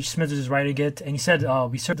 Herbert H. Smithers is writing it, and he said,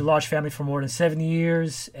 "We served the Lodge family for more than 70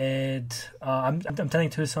 years, and I'm tending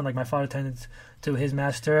to his son like my father tended to his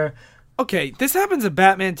master." Okay, this happens in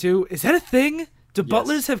Batman too. Is that a thing? Do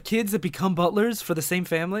butlers have kids that become butlers for the same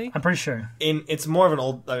family? I'm pretty sure. It's more of an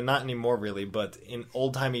old, not anymore really, but in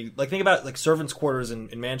old timey, like think about it, like servants' quarters in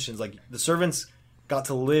mansions. Like the servants got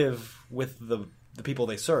to live with the people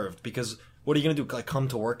they served, because what are you gonna do? Like come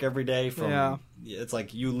to work every day from? It's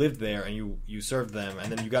like you lived there and you served them,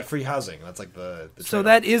 and then you got free housing. That's like the so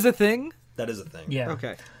that is a thing. That is a thing. Yeah.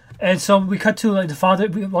 Okay. And so we cut to like the father,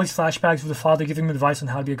 all these flashbacks of the father giving him advice on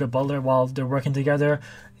how to be a good butler while they're working together.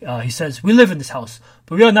 He says, "We live in this house,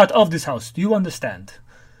 but we are not of this house. Do you understand?"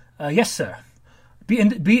 "Yes, sir. Be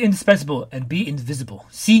indispensable and be invisible.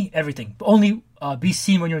 See everything, but only be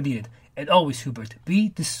seen when you're needed. And always, Hubert, be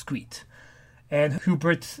discreet." And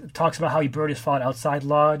Hubert talks about how he buried his father outside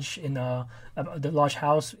Lodge in the Lodge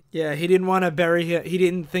house. Yeah, he didn't want to bury him. He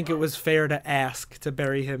didn't think it was fair to ask to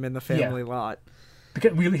bury him in the family lot.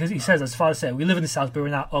 Because he says, as his father said, "We live in this house, but we're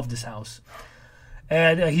not of this house."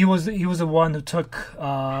 And he was the one who took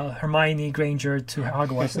Hermione Granger to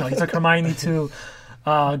Hogwarts. No, he took Hermione to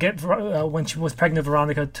get when she was pregnant,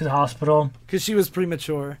 Veronica, to the hospital because she was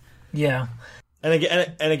premature. Yeah, and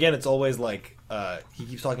again, it's always like he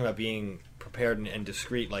keeps talking about being prepared and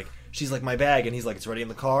discreet. Like she's like, "My bag," and he's like, "It's ready in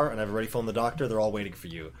the car," and I've already phoned the doctor. They're all waiting for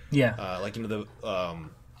you. Yeah, like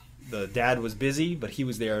the dad was busy, but he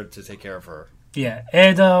was there to take care of her. Yeah,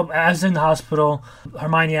 and as in the hospital,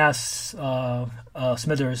 Hermione asks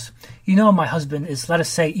Smithers, "You know, my husband is, let us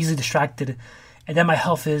say, easily distracted, and then my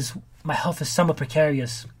health is somewhat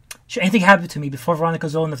precarious. Should anything happen to me before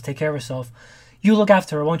Veronica's old enough to take care of herself, you look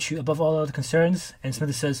after her, won't you, above all other concerns?" And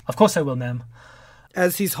Smithers says, "Of course I will, ma'am."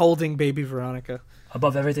 As he's holding baby Veronica.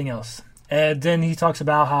 Above everything else. And then he talks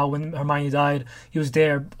about how when Hermione died, he was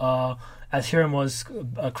there as Hiram was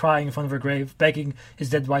crying in front of her grave, begging his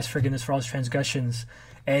dead wife's forgiveness for all his transgressions.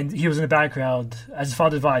 And he was in the background, as his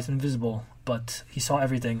father advised, invisible, but he saw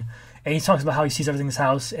everything. And he talks about how he sees everything in his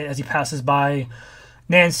house as he passes by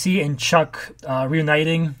Nancy and Chuck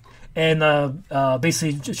reuniting. And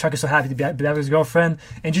basically, Chuck is so happy to be with his girlfriend.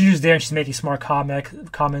 And Juju's there, and she's making smart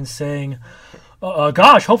comments saying,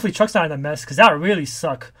 "Gosh, hopefully Chuck's not in a mess, because that would really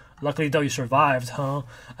suck. Luckily, though, you survived, huh?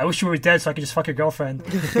 I wish you were dead so I could just fuck your girlfriend."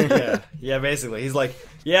 Yeah, basically. He's like,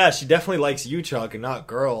 "Yeah, she definitely likes you, Chuck, and not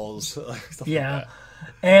girls." Yeah.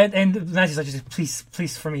 And Nancy's like, just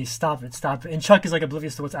please for me, stop it. And Chuck is like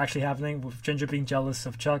oblivious to what's actually happening, with Ginger being jealous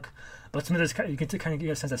of Chuck. But Smithers, you can kind of get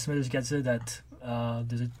a sense that Smithers gets it, that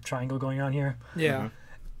there's a triangle going on here. Yeah.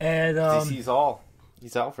 And he sees all.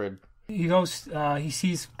 He's Alfred. he goes,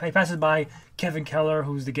 he passes by Kevin Keller,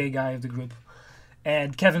 who's the gay guy of the group.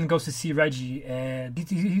 And Kevin goes to see Reggie, and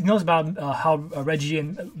he knows about how Reggie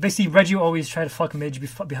and basically Reggie always try to fuck Midge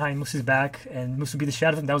behind Moose's back, and Moose would be the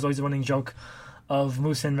shadow of him. That was always the running joke of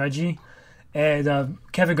Moose and Reggie. And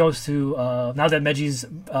Kevin goes to now that Midge's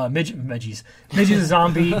a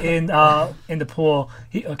zombie in the pool.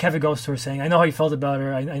 Kevin goes to her saying, "I know how you felt about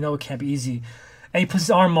her. I know it can't be easy." And he puts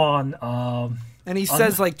his arm on. And he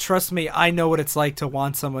says, like, trust me, I know what it's like to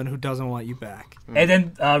want someone who doesn't want you back. And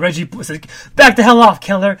then Reggie says, "Back the hell off,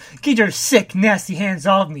 Keller. Get your sick, nasty hands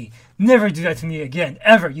off me. Never do that to me again,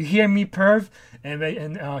 ever. You hear me, perv?"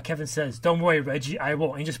 And Kevin says, "Don't worry, Reggie, I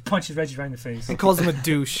won't." And he just punches Reggie right in the face. And calls him a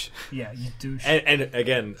douche. Yeah, you douche. And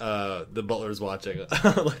again, the butler's watching.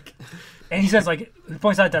 And he says, like, he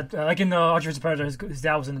points out that, like in Archie vs. Predator, his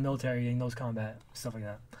dad was in the military and he knows combat, stuff like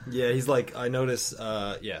that. Yeah, he's like, I notice,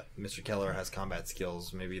 Mr. Keller has combat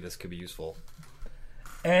skills. Maybe this could be useful.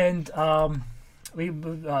 And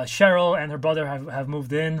Cheryl and her brother have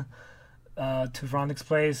moved in to Veronica's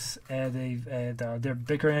place, and they're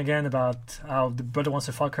bickering again about how the brother wants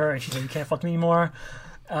to fuck her, and she's like, "You can't fuck me anymore."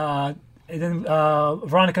 And then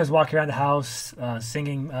Veronica's walking around the house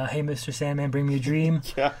singing, "Hey, Mr. Sandman, bring me a dream."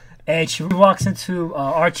 Yeah. And she walks into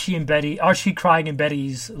Archie crying in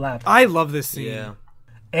Betty's lap. I love this scene. Yeah.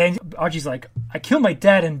 And Archie's like, "I killed my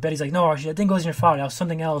dad," and Betty's like, "No, Archie, that didn't go as your father. That was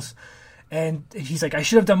something else." And he's like, "I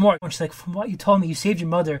should have done more." And she's like, "From what you told me, you saved your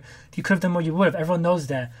mother. If you could have done more, you would have. Everyone knows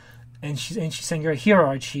that." And she's saying, "You're a hero,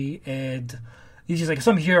 Archie." And he's just like,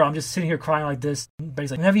 "So I'm a hero. I'm just sitting here crying like this." But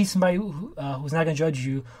he's like, "Whenever you see somebody who's not going to judge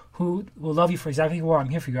you, who will love you for exactly who you are, I'm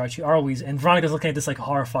here for you, Archie, always." And Veronica's looking at this like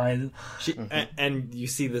horrified. And you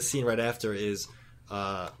see the scene right after is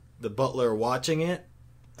the butler watching it.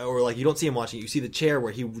 Or, like, you don't see him watching it. You see the chair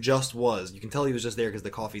where he just was. You can tell he was just there because the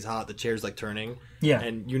coffee's hot. The chair's, like, turning. Yeah.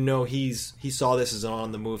 And you know he saw this as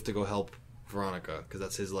on the move to go help Veronica. Because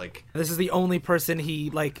that's his, like... This is the only person he,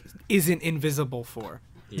 like, isn't invisible for.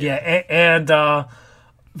 Yeah, and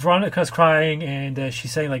Veronica's crying, and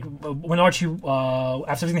she's saying, like, when Archie,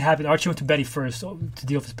 after everything happened, Archie went to Betty first to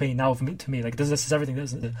deal with his pain. Now to me, like, this is everything,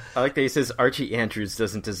 doesn't it? I like that he says Archie Andrews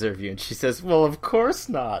doesn't deserve you, and she says, "Well, of course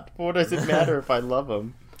not. What does it matter if I love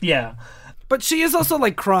him?" Yeah. But she is also,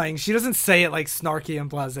 like, crying. She doesn't say it, like, snarky and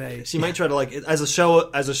blasé. She might try to, like, as a show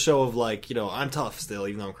of, like, you know, I'm tough still,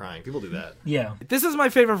 even though I'm crying. People do that. Yeah. This is my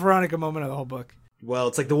favorite Veronica moment of the whole book. Well,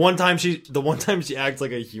 it's like the one time she acts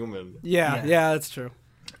like a human. Yeah, that's true.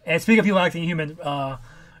 And speaking of people acting human,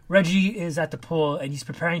 Reggie is at the pool, and he's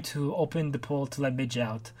preparing to open the pool to let Midge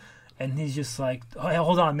out. And he's just like, "Oh, hey,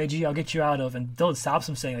 hold on, Midgie, I'll get you out of." And Dylan stops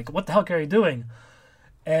him saying, like, "What the hell are you doing?"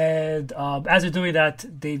 And as they're doing that,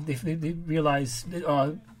 they realize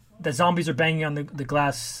that zombies are banging on the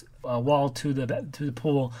glass wall to the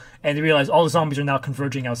pool, and they realize all the zombies are now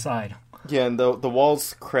converging outside. Yeah, and the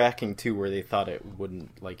wall's cracking too, where they thought it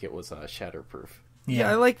wouldn't, like it was shatterproof.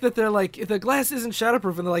 Yeah, I like that they're like, if the glass isn't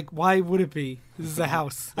shatterproof, and they're like, why would it be? This is a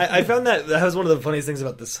house. I found that was one of the funniest things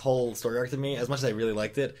about this whole story arc to me, as much as I really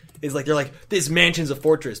liked it, is like, they're like, this mansion's a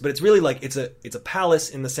fortress, but it's really like, it's a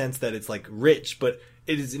palace in the sense that it's like rich, but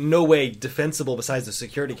it is in no way defensible besides the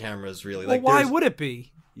security cameras, really. Well, Like, why would it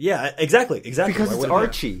be? Yeah, exactly. Because Why it's would it be?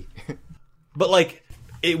 Archie. But, like,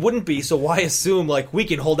 it wouldn't be, so why assume, like, we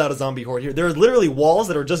can hold out a zombie horde here? There are literally walls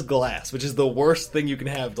that are just glass, which is the worst thing you can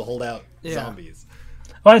have to hold out zombies.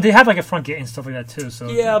 Well, they have, like, a front gate and stuff like that, too. So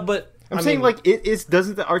Yeah, but... I'm saying, like,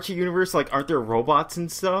 doesn't the Archie universe, like, aren't there robots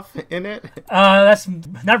and stuff in it? That's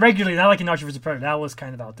not regularly, not like in Archie vs. Predator. That was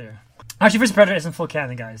kind of out there. Archie vs. Predator isn't full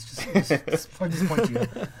canon, guys. Just point you.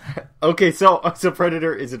 Okay, so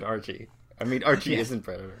Predator isn't Archie. I mean, Archie isn't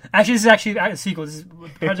Predator. Actually, this is actually a sequel. This is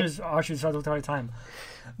Predator's Archie vs. Predator all the time.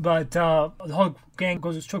 But the whole gang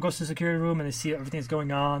goes to the security room, and they see everything that's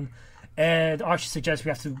going on. And Archie suggests we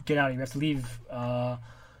have to get out of here. We have to leave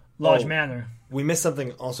Lodge Manor. We missed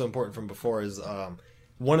something also important from before is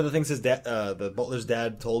one of the things his dad, the butler's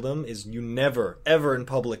dad told him is you never, ever in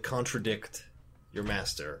public contradict your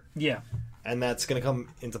master. Yeah. And that's going to come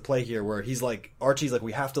into play here where he's like, Archie's like,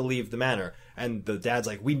 we have to leave the manor. And the dad's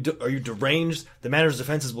like, are you deranged? The manor's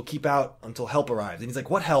defenses will keep out until help arrives. And he's like,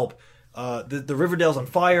 what help? The Riverdale's on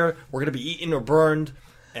fire. We're going to be eaten or burned.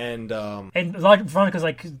 And Veronica's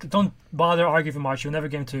like, don't bother arguing with Archie. You'll never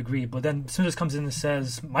get him to agree. But then Smithers comes in and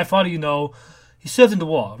says, my father, you know, He served in the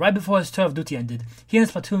war. Right before his tour of duty ended, he and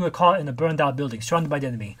his platoon were caught in a burned-out building, surrounded by the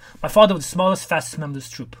enemy. My father was the smallest, fastest member of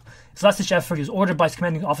his troop. His last-ditch effort, he was ordered by his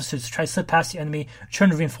commanding officers to try to slip past the enemy, return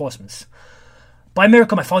to reinforcements. By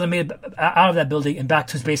miracle, my father made it out of that building and back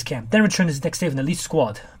to his base camp, then returned his next day with an elite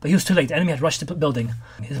squad. But he was too late. The enemy had rushed the building.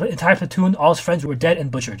 His entire platoon, all his friends, were dead and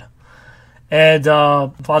butchered. And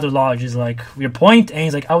Father Lodge is like, your point? And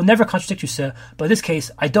he's like, I will never contradict you, sir, but in this case,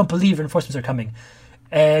 I don't believe reinforcements are coming.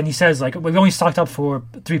 And he says, like, we've only stocked up for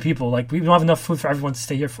 3 people. Like, we don't have enough food for everyone to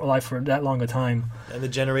stay here alive for that long a time. And the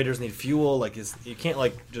generators need fuel. Like, you can't,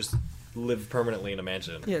 like, just live permanently in a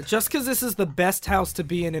mansion. Yeah, just because this is the best house to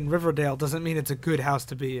be in Riverdale doesn't mean it's a good house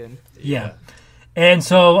to be in. Yeah. And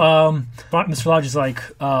so Mr. Lodge is like,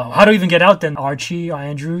 how do we even get out then, Archie,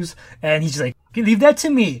 Andrews? And he's just like, leave that to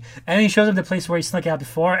me. And he shows him the place where he snuck out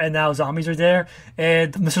before, and now zombies are there.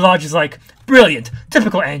 And Mr. Lodge is like, brilliant,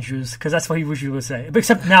 typical Andrews, because that's what he usually would say. But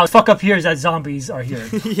except now, fuck up here is that zombies are here.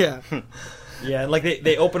 Yeah. Yeah, and like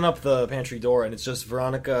they open up the pantry door, and it's just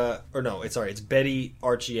Veronica, or no, it's Betty,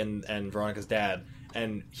 Archie, and Veronica's dad.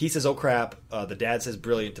 And he says, "Oh crap!" The dad says,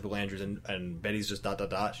 "Brilliant, typical Andrews," and Betty's just ...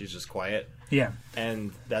 She's just quiet. Yeah,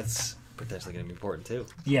 and that's potentially going to be important too.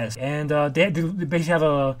 Yes, and they basically have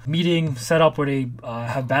a meeting set up where they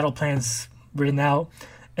have battle plans written out,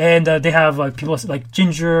 and they have people like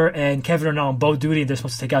Ginger and Kevin are now on boat duty, and they're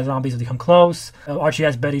supposed to take out zombies if they come close. Archie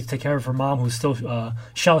asks Betty to take care of her mom, who's still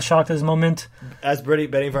shell-shocked at this moment. As Betty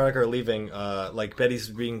and Veronica are leaving, like Betty's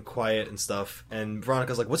being quiet and stuff, and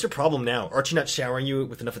Veronica's like, "What's your problem now? Archie not showering you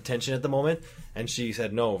with enough attention at the moment?" And she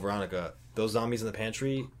said, "No, Veronica, those zombies in the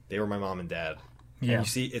pantry, they were my mom and dad." Yeah. And you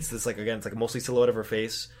see, it's this, like, again, it's like a mostly silhouette of her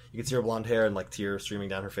face. You can see her blonde hair and, like, tears streaming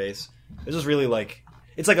down her face. It's just really, like,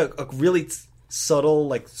 it's like a really subtle,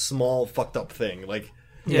 like, small, fucked up thing. Like,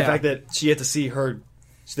 the fact that she had to see her,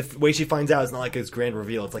 the way she finds out is not like this grand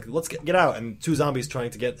reveal. It's like, let's get out. And 2 zombies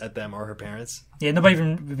trying to get at them are her parents. Yeah, nobody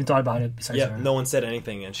even thought about it besides her. No one said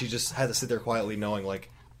anything. And she just had to sit there quietly knowing,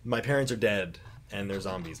 like, my parents are dead and they're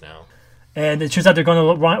zombies now. And it turns out they're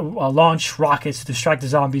going to launch rockets to distract the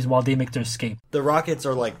zombies while they make their escape. The rockets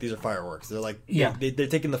are like, these are fireworks. They're like, they're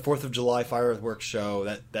taking the 4th of July fireworks show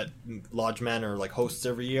that Lodge Manor like hosts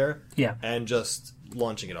every year. Yeah. And just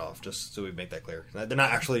launching it off, just so we make that clear. They're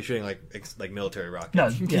not actually shooting like military rockets. No,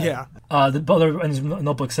 yeah. The butler in his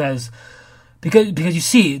notebook says, because you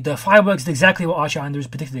see, the fireworks did exactly what Archie Anders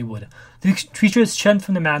predicted they would. The creatures churned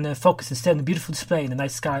from the manor, focused instead on the beautiful display in the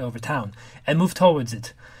night sky over town, and moved towards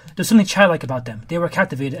it. There's something childlike about them. They were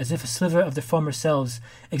captivated as if a sliver of their former selves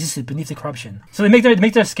existed beneath the corruption. So they make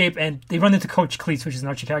their escape, and they run into Coach Cleese, which is an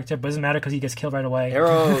Archie character, but it doesn't matter because he gets killed right away.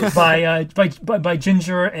 Arrows! by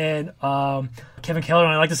Ginger and Kevin Keller.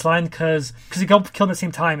 And I like this line because they go kill them at the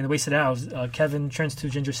same time and they waste it out. Kevin turns to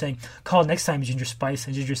Ginger saying, "Call next time, Ginger Spice."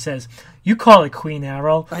 And Ginger says, "You call it Queen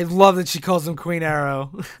Arrow." I love that she calls him Queen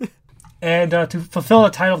Arrow. And to fulfill the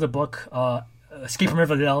title of the book, Escape from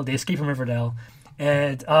Riverdale, they escape from Riverdale.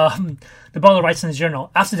 And the butler writes in his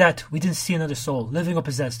journal, "After that, we didn't see another soul, living or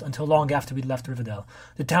possessed, until long after we left Riverdale,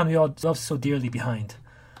 the town we all loved so dearly behind.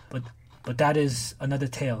 But that is another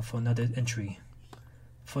tale for another entry,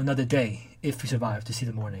 for another day, if we survive to see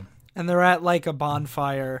the morning." And they're at like a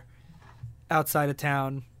bonfire outside of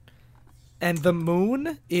town, and the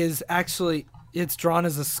moon is actually, it's drawn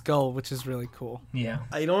as a skull, which is really cool. Yeah.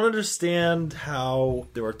 I don't understand how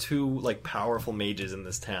there are 2 like powerful mages in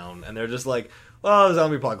this town, and they're just like, "Oh,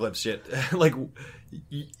 zombie apocalypse shit." Like,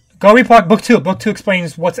 Go read Book 2. Book 2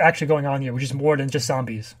 explains what's actually going on here, which is more than just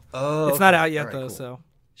zombies. Oh, it's not out yet, right, though, cool. so.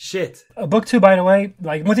 Shit. Book 2, by the way,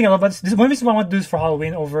 like, one thing I love about this, one reason why I want to do this for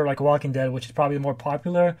Halloween over, like, Walking Dead, which is probably the more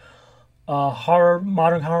popular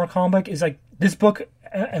modern horror comic, is, like, this book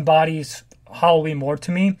embodies Halloween more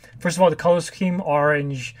to me. First of all, the color scheme,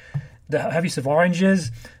 orange, the heavy use of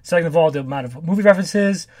oranges. Second of all, the amount of movie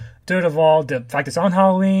references. Third of all, the fact it's on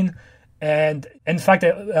Halloween. And the fact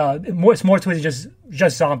that it's more to it than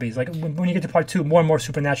just zombies. Like, when you get to part 2, more and more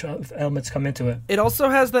supernatural elements come into it. It also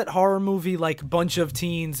has that horror movie, like, bunch of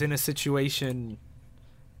teens in a situation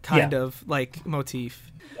kind of, like,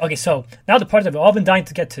 motif. Okay, so now the part that we've all been dying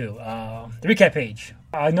to get to, the recap page.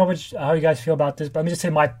 I know how you guys feel about this, but let me just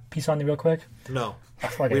say my piece on it real quick. No.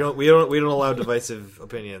 We don't allow divisive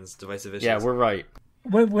opinions, divisive issues. Yeah, we're right.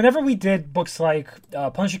 Whenever we did books like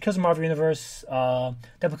Punisher Kills the Marvel Universe, Deadpool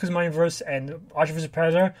Kills the Marvel Universe, and Archie vs.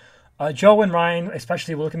 Predator, Joe and Ryan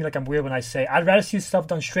especially will look at me like I'm weird when I say, I'd rather see stuff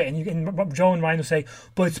done straight. And Joe and Ryan will say,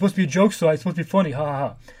 but it's supposed to be a joke story, it's supposed to be funny, ha ha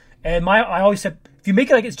ha. And I always said, if you make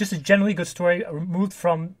it like it's just a generally good story, removed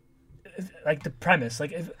from like the premise,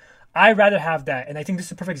 like I'd rather have that. And I think this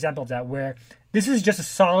is a perfect example of that, where this is just a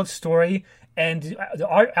solid story, and the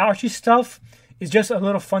Archie stuff is just a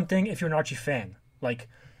little fun thing if you're an Archie fan. Like,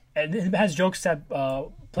 and it has jokes that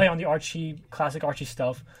play on the Archie, classic Archie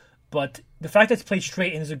stuff. But the fact that it's played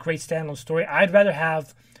straight and is a great standalone story, I'd rather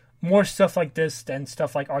have more stuff like this than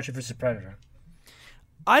stuff like Archie vs. Predator.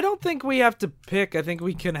 I don't think we have to pick. I think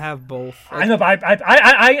we can have both. I know, but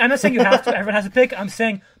I'm not saying you have to. Everyone has to pick. I'm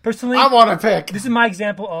saying, personally, I want to pick. This is my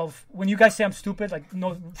example of when you guys say I'm stupid, like,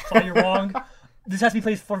 no, sorry, you're wrong. This has to be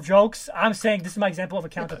played for jokes. I'm saying this is my example of a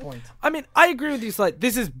counterpoint. I mean, I agree with you, Slight.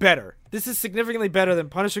 This is better. This is significantly better than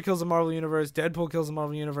Punisher kills the Marvel Universe, Deadpool kills the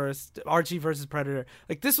Marvel Universe, Archie versus Predator.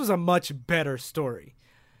 Like, this was a much better story.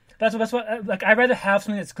 That's what. Like, I'd rather have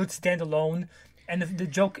something that's good standalone. And the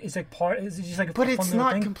joke is like is just like a but fun it's little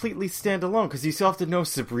not thing. completely standalone because you still have to know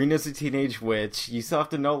Sabrina's a teenage witch. You still have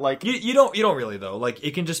to know like you don't really though. Like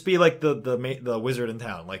it can just be like the wizard in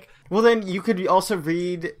town. Like well then you could also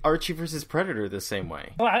read Archie versus Predator the same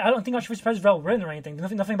way. Well, I don't think Archie vs. Predator is well written or anything.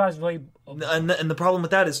 Nothing about it is really. And the problem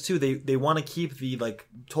with that is too they want to keep the like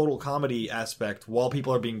total comedy aspect while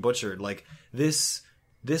people are being butchered. Like this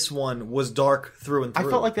one was dark through and through. I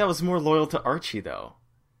felt like that was more loyal to Archie though.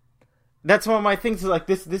 That's one of my things. Like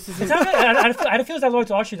this isn't. I don't feel that loyal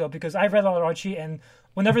to Archie though because I've read a lot of Archie, and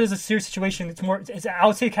whenever there's a serious situation, it's more. I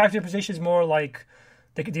would say character position is more like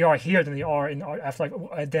they are here than they are in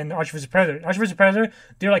than Archie vs. Predator. Archie vs. Predator,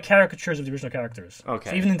 they're like caricatures of the original characters.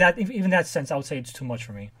 Okay. So even in that sense, I would say it's too much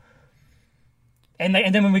for me. And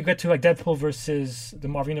then when we get to like Deadpool versus the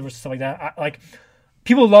Marvel Universe and stuff like that,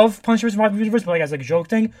 people love Punisher vs. Marvel Universe, but like as like a joke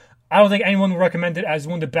thing. I don't think anyone would recommend it as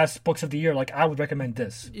one of the best books of the year. Like I would recommend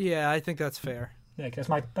this. Yeah, I think that's fair. Yeah, that's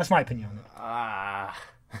my opinion on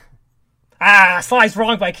it. Sly's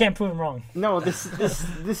wrong, but I can't prove him wrong. No, this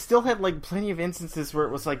still had like plenty of instances where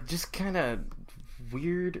it was like just kind of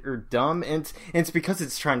weird or dumb, and it's because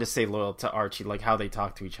it's trying to stay loyal to Archie, like how they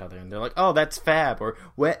talk to each other, and they're like, "Oh, that's fab," or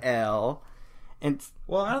 "Well," and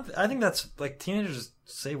well, I think that's like teenagers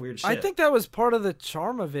say weird shit. I think that was part of the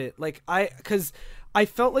charm of it. Like because I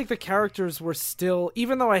felt like the characters were still,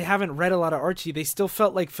 even though I haven't read a lot of Archie, they still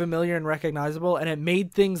felt like familiar and recognizable, and it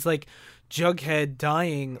made things like Jughead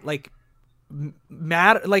dying like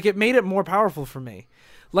mad. Like it made it more powerful for me.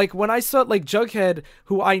 Like when I saw like Jughead,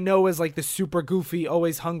 who I know is like the super goofy,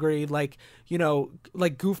 always hungry, like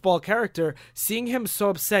like goofball character, seeing him so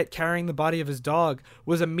upset carrying the body of his dog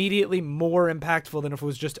was immediately more impactful than if it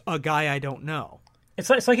was just a guy I don't know. It's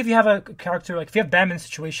like if you have a character, like if you have Batman's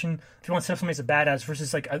situation, if you want to set up somebody as a badass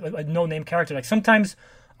versus like a no-name character, like sometimes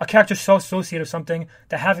a character's so associated with something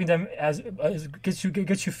that having them as gets you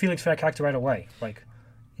feelings for that character right away. Like,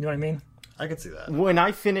 you know what I mean? I could see that. When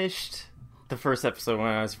I finished the first episode, when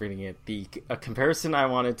I was reading it, a comparison I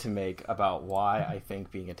wanted to make about why I think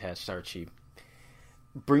being attached to Archie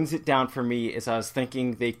brings it down for me is I was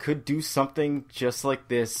thinking they could do something just like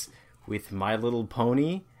this with My Little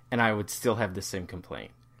Pony, and I would still have the same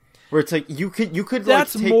complaint. Where it's like you could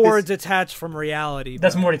that's like take more this... detached from reality.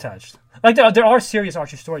 That's more detached. Like there are serious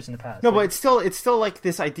Archie stories in the past. No, like, but it's still like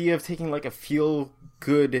this idea of taking like a feel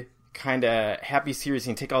good kind of happy series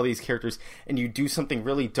and take all these characters and you do something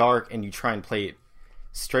really dark and you try and play it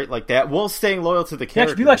straight like that while staying loyal to the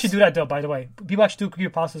characters. People actually do that though, by the way. People actually do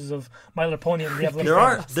create processes of My Little Pony and they have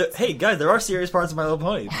little hey guys, there are serious parts of My Little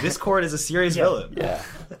Pony. Discord is a serious villain. Yeah.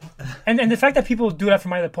 And the fact that people do that for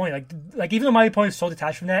My Little Pony, like even though My Little Pony is so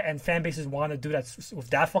detached from that and fan bases want to do that with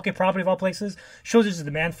that fucking property of all places, shows there's a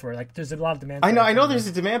demand for it. Like there's a lot of demand for I know there's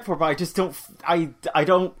a demand for it, but I just don't I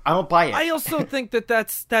don't buy it. I also think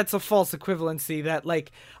that's a false equivalency, that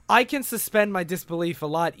like I can suspend my disbelief a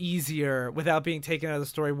lot easier without being taken out of the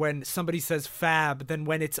story when somebody says fab than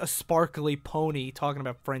when it's a sparkly pony talking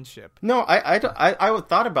about friendship. No, I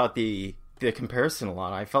thought about the comparison a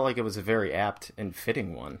lot. I felt like it was a very apt and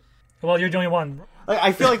fitting one. Well, you're the only one.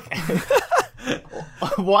 I feel like...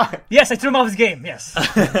 Why? Yes, I threw him off his game, yes.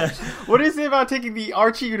 What is it about taking the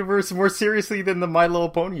Archie universe more seriously than the My Little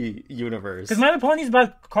Pony universe? Because My Little Pony is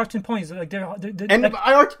about cartoon ponies. Like they're and like,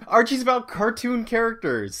 Archie's about cartoon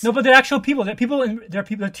characters. No, but they're actual people. They're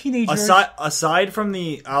teenagers. Aside from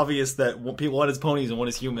the obvious that people one is ponies and one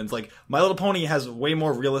is humans, like My Little Pony has way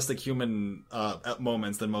more realistic human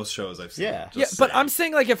moments than most shows I've seen. Yeah, but I'm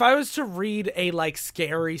saying like if I was to read a like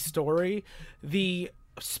scary story, the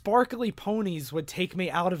sparkly ponies would take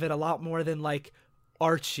me out of it a lot more than like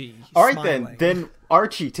Archie. All right, smiling. then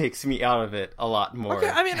Archie takes me out of it a lot more. Okay,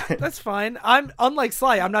 I mean, that's fine. I'm unlike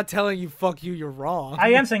Sly. I'm not telling you, fuck you, you're wrong.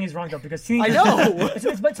 I am saying he's wrong though, because teenagers. I know. it's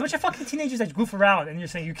a bunch of fucking teenagers that goof around, and you're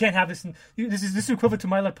saying you can't have this. This is equivalent to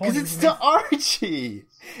My Little Pony. Because it's to Archie.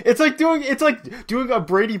 It's like doing a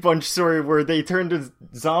Brady Bunch story where they turn to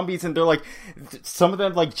zombies, and they're like, some of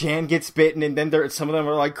them like Jan gets bitten, and then some of them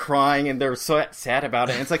are like crying, and they're so sad about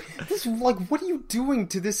it. And it's like, what are you doing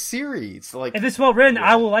to this series? Like, if it's well written,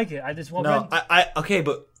 I will like it. Okay,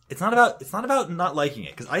 but it's not about not liking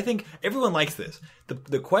it, because I think everyone likes this.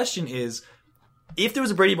 The question is, if there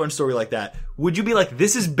was a Brady Bunch story like that, would you be like,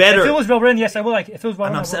 this is better? If it was well written, yes, I would like it. If it was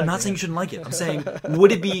well I'm written, not saying you shouldn't like it. I'm saying,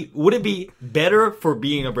 would it be better for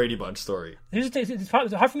being a Brady Bunch story? It's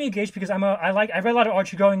hard for me to gauge, because I read a lot of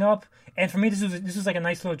Archie growing up, and for me this was like a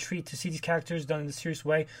nice little treat to see these characters done in a serious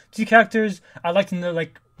way. To see characters I liked in the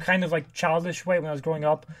like kind of like childish way when I was growing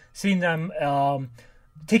up, seeing them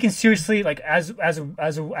taken seriously, like as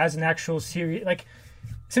an actual series, like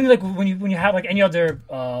something like when you have like any other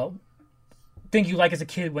thing you like as a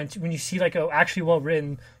kid, when you see like a actually well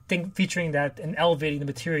written thing featuring that and elevating the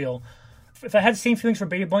material. If I had the same feelings for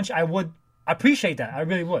Brady Bunch, I would appreciate that. I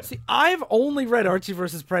really would. See, I've only read Archie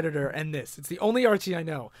versus Predator and this. It's the only Archie I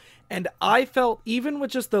know, and I felt, even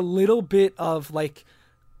with just a little bit of like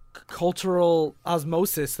cultural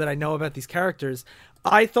osmosis that I know about these characters,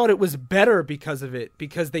 I thought it was better because of it,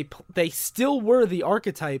 because they still were the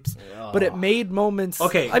archetypes, but it made moments.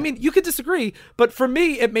 Okay, I mean, you could disagree, but for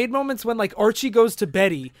me, it made moments when like Archie goes to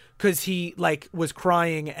Betty because he like was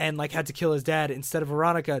crying and like had to kill his dad instead of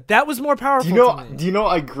Veronica. That was more powerful. To me. Do you know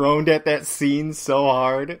I groaned at that scene so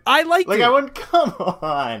hard? I liked it. I went, come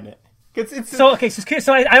on. So I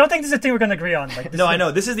don't think this is a thing we're gonna agree on. Like, I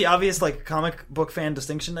know this is the obvious like comic book fan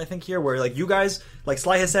distinction, I think, here, where like you guys, like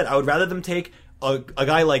Sly has said, I would rather them take a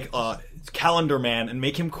guy like Calendar Man and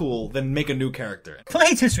make him cool than make a new character. Phil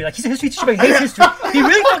hates history. Like, he's a history teacher, but he hates history. He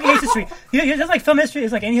really fucking hates history. He doesn't like film history.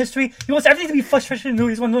 It's like any history. He wants everything to be fresh and new.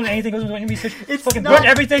 He doesn't want to know anything. He doesn't want any research. It's fucking burn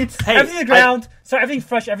everything. Everything to the ground. Everything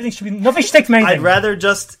fresh. Everything should be. Nothing should take from anything. I'd rather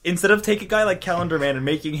just, instead of take a guy like Calendar Man and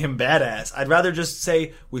making him badass, I'd rather just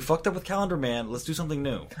say, we fucked up with Calendar Man. Let's do something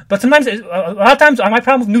new. But sometimes, a lot of times, my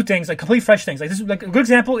problem with new things, like completely fresh things. Like this, like a good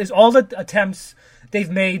example is all the attempts they've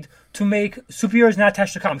made to make superheroes not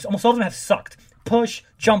attached to comics. Almost all of them have sucked. Push,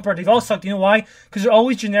 Jumper, they've all sucked. You know why? Because they're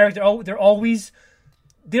always generic. They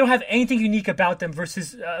don't have anything unique about them.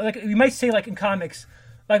 Versus, like you might say, like in comics,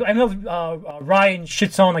 like I know Ryan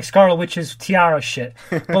shits on like Scarlet Witch's tiara shit,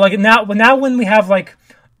 but like now when we have like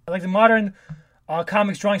the modern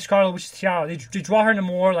comics drawing Scarlet Witch's tiara, they draw her in a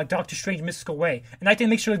more like Doctor Strange mystical way, and I think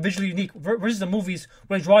it makes her look visually unique. Versus the movies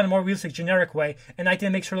where they draw in a more realistic, generic way, and I think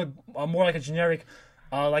it makes her look more like a generic.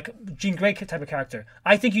 Like Jean Grey type of character.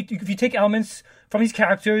 I think if you take elements from these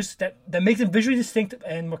characters that make them visually distinct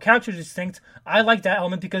and more character distinct, I like that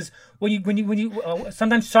element, because when you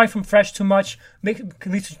sometimes starting from fresh too much can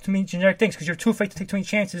lead to too many generic things because you're too afraid to take too many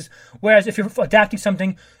chances. Whereas if you're adapting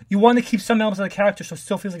something, you want to keep some elements of the character so it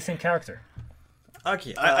still feels like the same character.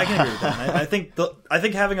 Okay, I can agree with that. I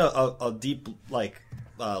think having a deep like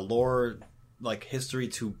lore like history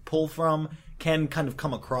to pull from can kind of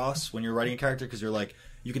come across when you're writing a character, because you're like,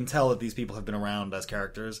 you can tell that these people have been around as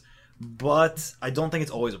characters, but I don't think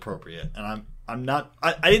it's always appropriate. And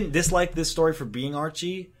I didn't dislike this story for being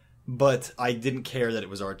Archie, but I didn't care that it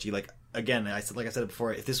was Archie. Like again, I said it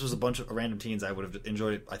before, if this was a bunch of random teens, I would have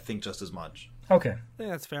enjoyed it, I think, just as much. Okay, yeah,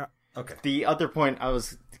 that's fair. Okay. The other point I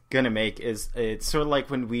was gonna make is it's sort of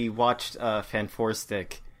like when we watched Fan Four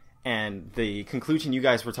Stick. And the conclusion you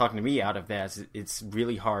guys were talking to me out of that is it's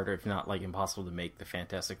really hard, or if not like impossible, to make the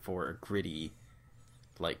Fantastic Four a gritty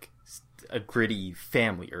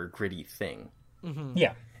family or a gritty thing. Mm-hmm.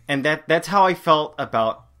 Yeah, and that's how I felt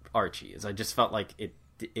about Archie. Is I just felt like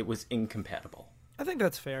it was incompatible. I think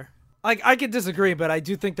that's fair. I could disagree, but I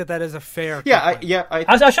do think that is a fair. Yeah,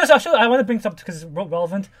 I want to bring this up because it's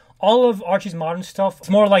relevant. All of Archie's modern stuff, it's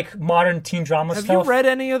more like modern teen drama stuff. Have you read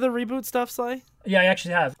any of the reboot stuff, Sly? Yeah, I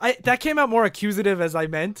actually have. That came out more accusative as I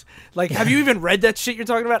meant. Like, have you even read that shit you're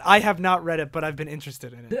talking about? I have not read it, but I've been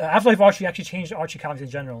interested in it. Afterlife Archie actually changed Archie comics in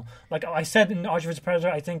general. Like I said in Archie vs. Predator,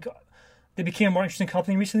 I think they became a more interesting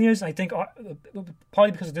company in recent years. I think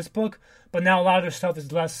partly because of this book, but now a lot of their stuff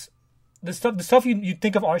is less. The stuff you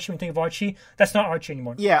think of Archie when you think of Archie, that's not Archie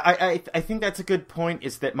anymore. Yeah, I think that's a good point,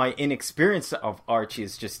 is that my inexperience of Archie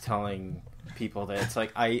is just telling people that it's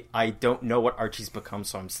like, I don't know what Archie's become,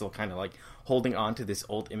 so I'm still kind of like holding on to this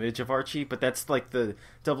old image of Archie. But that's like the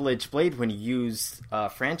double-edged blade when you use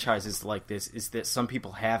franchises like this, is that some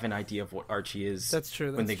people have an idea of what Archie is. That's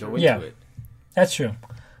true. When they go into it. That's true.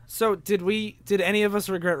 So did any of us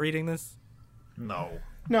regret reading this?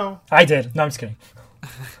 No. I did. No, I'm just kidding.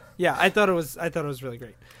 Yeah, I thought it was really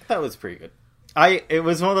great. That was pretty good. It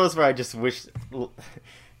was one of those where I just wish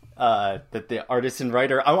that the artist and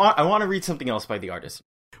writer. I want to read something else by the artist.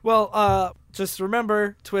 Well, just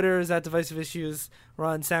remember, Twitter is at Divisive Issues. We're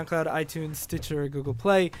on SoundCloud, iTunes, Stitcher, Google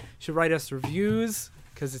Play. You should write us reviews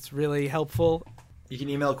because it's really helpful. You can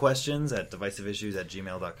email questions at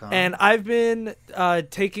divisiveissues@gmail.com. And I've been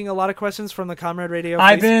taking a lot of questions from the Comrade Radio.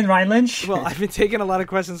 I've been Ryan Lynch. Well, I've been taking a lot of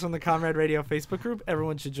questions from the Comrade Radio Facebook group.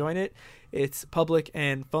 Everyone should join it. It's public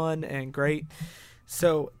and fun and great.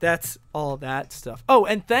 So that's all that stuff. Oh,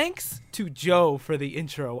 and thanks to Joe for the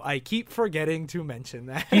intro. I keep forgetting to mention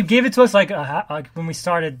that. He gave it to us like when we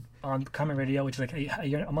started on Comment Radio, which is like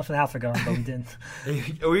a month and a half ago, but we didn't.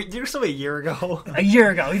 You're still a year ago. A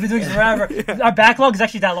year ago. We've been doing this forever. Our backlog is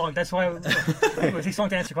actually that long. That's why it takes long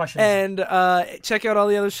to answer questions. And check out all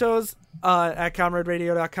the other shows at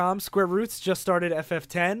comraderadio.com. Square Roots just started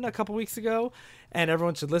FF10 a couple weeks ago, and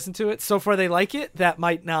everyone should listen to it. So far they like it. That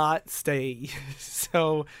might not stay.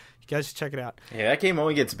 So you guys should check it out. Yeah, that game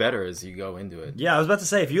only gets better as you go into it. Yeah, I was about to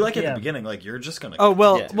say, if you like it at the beginning, like you're just gonna. Oh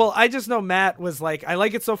well, I just know Matt was like, I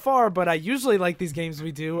like it so far, but I usually like these games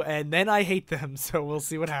we do, and then I hate them. So we'll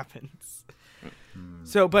see what happens.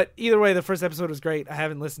 So, but either way, the first episode was great. I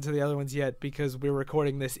haven't listened to the other ones yet because we're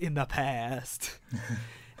recording this in the past.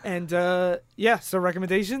 And so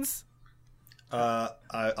recommendations.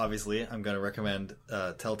 Obviously, I'm going to recommend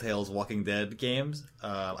Telltale's Walking Dead games.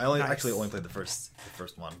 I actually only played the first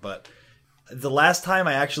one, but the last time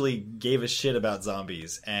I actually gave a shit about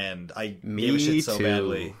zombies, and I gave a shit so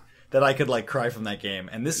badly that I could like cry from that game.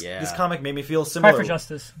 And this comic made me feel similar. Cry for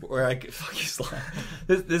justice. Where I fuck you, Sly.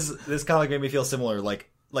 This comic made me feel similar.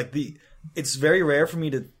 It's very rare for me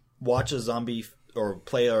to watch a zombie or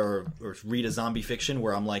play or read a zombie fiction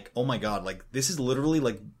where I'm like, oh my god, like this is literally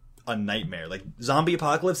like a nightmare. Like zombie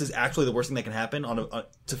apocalypse is actually the worst thing that can happen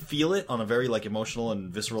to feel it on a very like emotional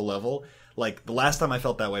and visceral level. Like the last time I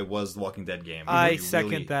felt that way was the Walking Dead game. I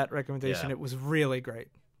second that recommendation. Yeah. It was really great.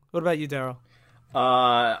 What about you, Daryl?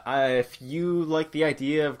 If you like the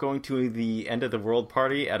idea of going to the end of the world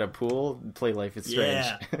party at a pool, play Life is Strange.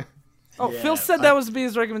 Yeah. Phil said that was to be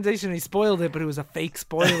his recommendation. He spoiled it, but it was a fake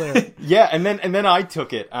spoiler. Yeah, and then I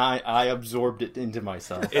took it. I absorbed it into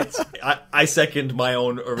myself. I second my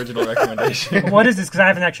own original recommendation. What is this? Because I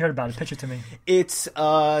haven't actually heard about it. Pitch it to me. It's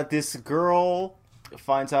this girl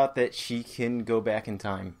finds out that she can go back in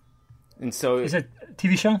time, and so is it a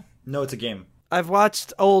TV show? No, it's a game. I've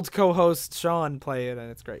watched old co-host Sean play it,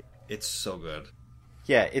 and it's great. It's so good.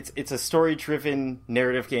 Yeah, it's a story-driven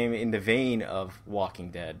narrative game in the vein of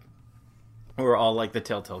Walking Dead. Or all like the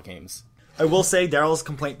Telltale games. I will say Daryl's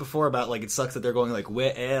complaint before about like it sucks that they're going like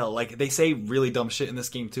well, like they say really dumb shit in this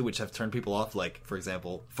game too, which have turned people off. Like for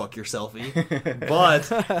example, "fuck your selfie,"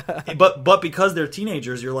 but because they're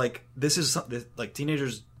teenagers, you're like this is like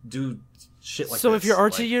teenagers do shit like. So this. If you're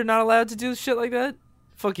Archie, you're not allowed to do shit like that.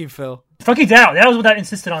 Fuck you, Phil. Fuck you, Daryl. That was what I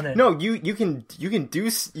insisted on it. No, you can do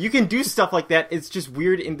stuff like that. It's just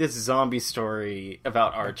weird in this zombie story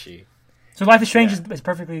about Archie. So Life is Strange is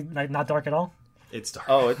perfectly like not dark at all? It's dark.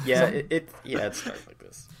 Oh, it's dark like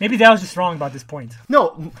this. Maybe that was just wrong about this point.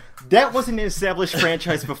 No, that wasn't an established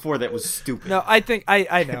franchise before that was stupid. No, I think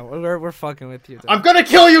I know. We're fucking with you. I'm gonna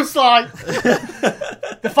kill you, Sly!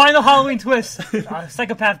 The final Halloween twist.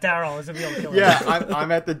 Psychopath Daryl is a real killer. Yeah,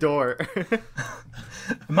 I'm at the door.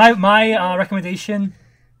 My recommendation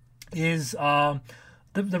is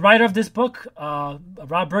the writer of this book,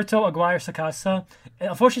 Roberto Aguire-Sacasa.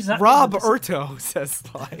 Unfortunately, it's not Roberto says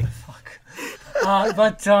Sly. Fuck.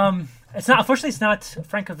 But it's not. Unfortunately, it's not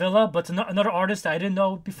Francavilla, but another artist that I didn't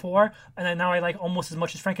know before, and now I like almost as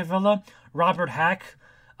much as Francavilla. Robert Hack.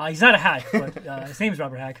 He's not a hack, but his name is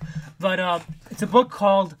Robert Hack. But it's a book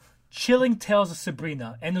called "Chilling Tales of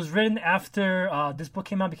Sabrina," and it was written after this book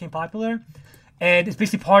came out, became popular. And it's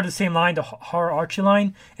basically part of the same line, the horror Archie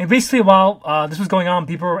line. And basically, while this was going on,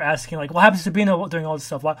 people were asking, like, what happened to Sabrina doing all this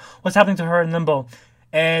stuff? What's happening to her in Limbo?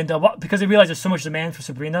 And because they realized there's so much demand for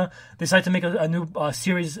Sabrina, they decided to make a new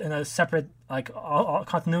series in a separate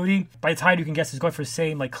continuity. By the time you can guess, it's going for the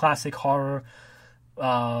same like classic horror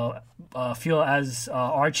feel as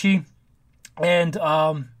Archie. And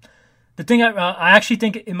the thing, I actually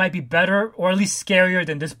think it might be better, or at least scarier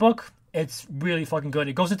than this book. It's really fucking good.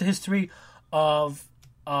 It goes into history of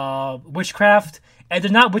witchcraft, and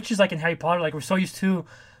they're not witches like in Harry Potter. Like we're so used to,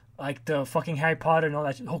 like the fucking Harry Potter and all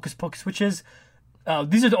that hocus pocus witches.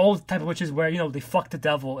 These are the old type of witches where they fuck the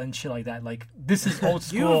devil and shit like that. Like this is old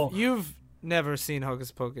school. You've never seen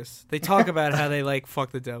Hocus Pocus. They talk about how they like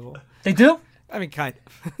fuck the devil. They do. I mean, kind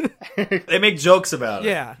of. They make jokes about it.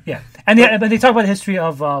 Yeah. Yeah, and they talk about the history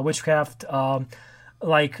of witchcraft. Salem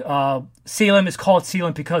is called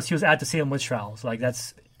Salem because he was at the Salem witch trials. Like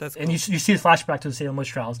that's cool. And you see the flashback to the Salem witch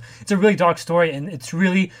trials. It's a really dark story, and it's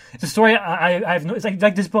a story I have no. It's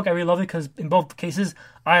like this book. I really love it because in both cases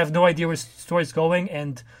I have no idea where the story's going,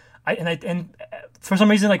 and for some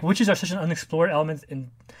reason, like, witches are such an unexplored element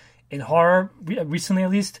in horror recently,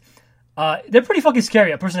 at least. They're pretty fucking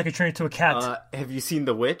scary. A person that could turn into a cat. Have you seen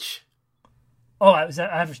The Witch? Oh, I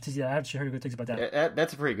have actually heard good things about that.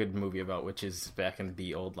 That's a pretty good movie about witches back in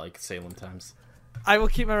the old, like, Salem times. I will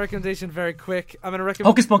keep my recommendation very quick. I'm going to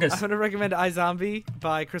recommend Hocus Pocus. I'm going to recommend iZombie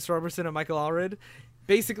by Chris Robertson and Michael Allred.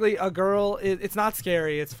 Basically, a girl, it's not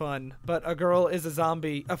scary, it's fun, but a girl is a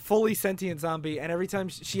zombie, a fully sentient zombie, and every time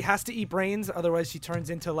she has to eat brains, otherwise she turns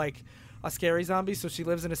into, like, a scary zombie, so she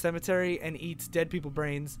lives in a cemetery and eats dead people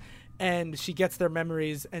brains, and she gets their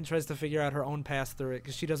memories and tries to figure out her own past through it,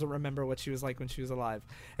 because she doesn't remember what she was like when she was alive.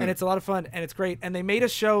 And it's a lot of fun, and it's great, and they made a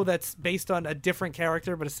show that's based on a different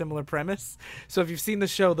character, but a similar premise, so if you've seen the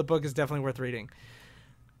show, the book is definitely worth reading.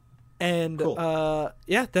 And, cool.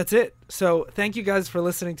 Yeah, that's it. So thank you guys for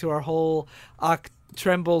listening to our whole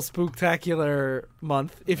Tremble Spooktacular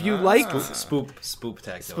month. If you like...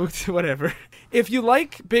 Spooktacular. Whatever. If you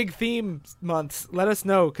like big theme months, let us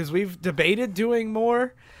know, because we've debated doing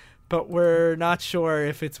more, but we're not sure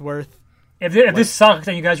if it's worth... If this sucks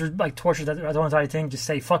and you guys were like tortured at the entire thing, just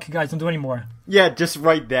say, fuck you guys, don't do any more. Yeah, just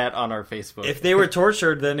write that on our Facebook. If they were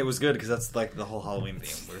tortured, then it was good, because that's like the whole Halloween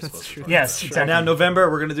theme. We're supposed to. Yes, exactly. And now November,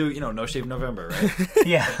 we're going to do, No Shave November, right?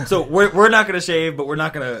 Yeah. So we're not going to shave, but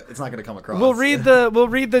it's not going to come across. We'll read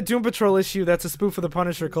the Doom Patrol issue that's a spoof of the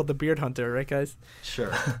Punisher called The Beard Hunter, right, guys?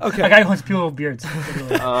 Sure. Okay. A guy who hunts people with beards.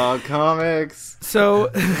 Comics. So,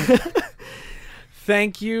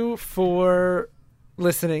 thank you for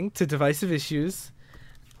listening to Divisive Issues.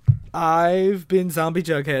 I've been Zombie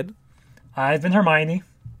Jughead. I've been Hermione.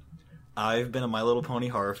 I've been a My Little Pony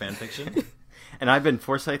horror fanfiction. And I've been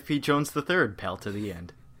Forsyth P. Jones III, pal to the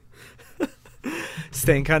end.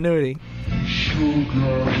 Stay in continuity.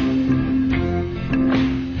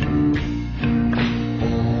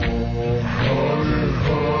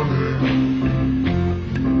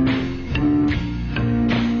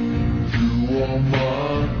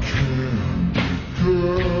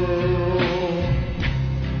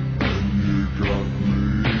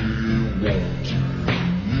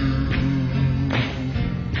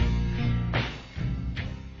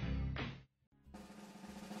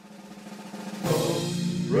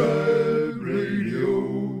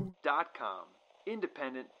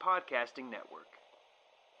 Independent Podcasting Network.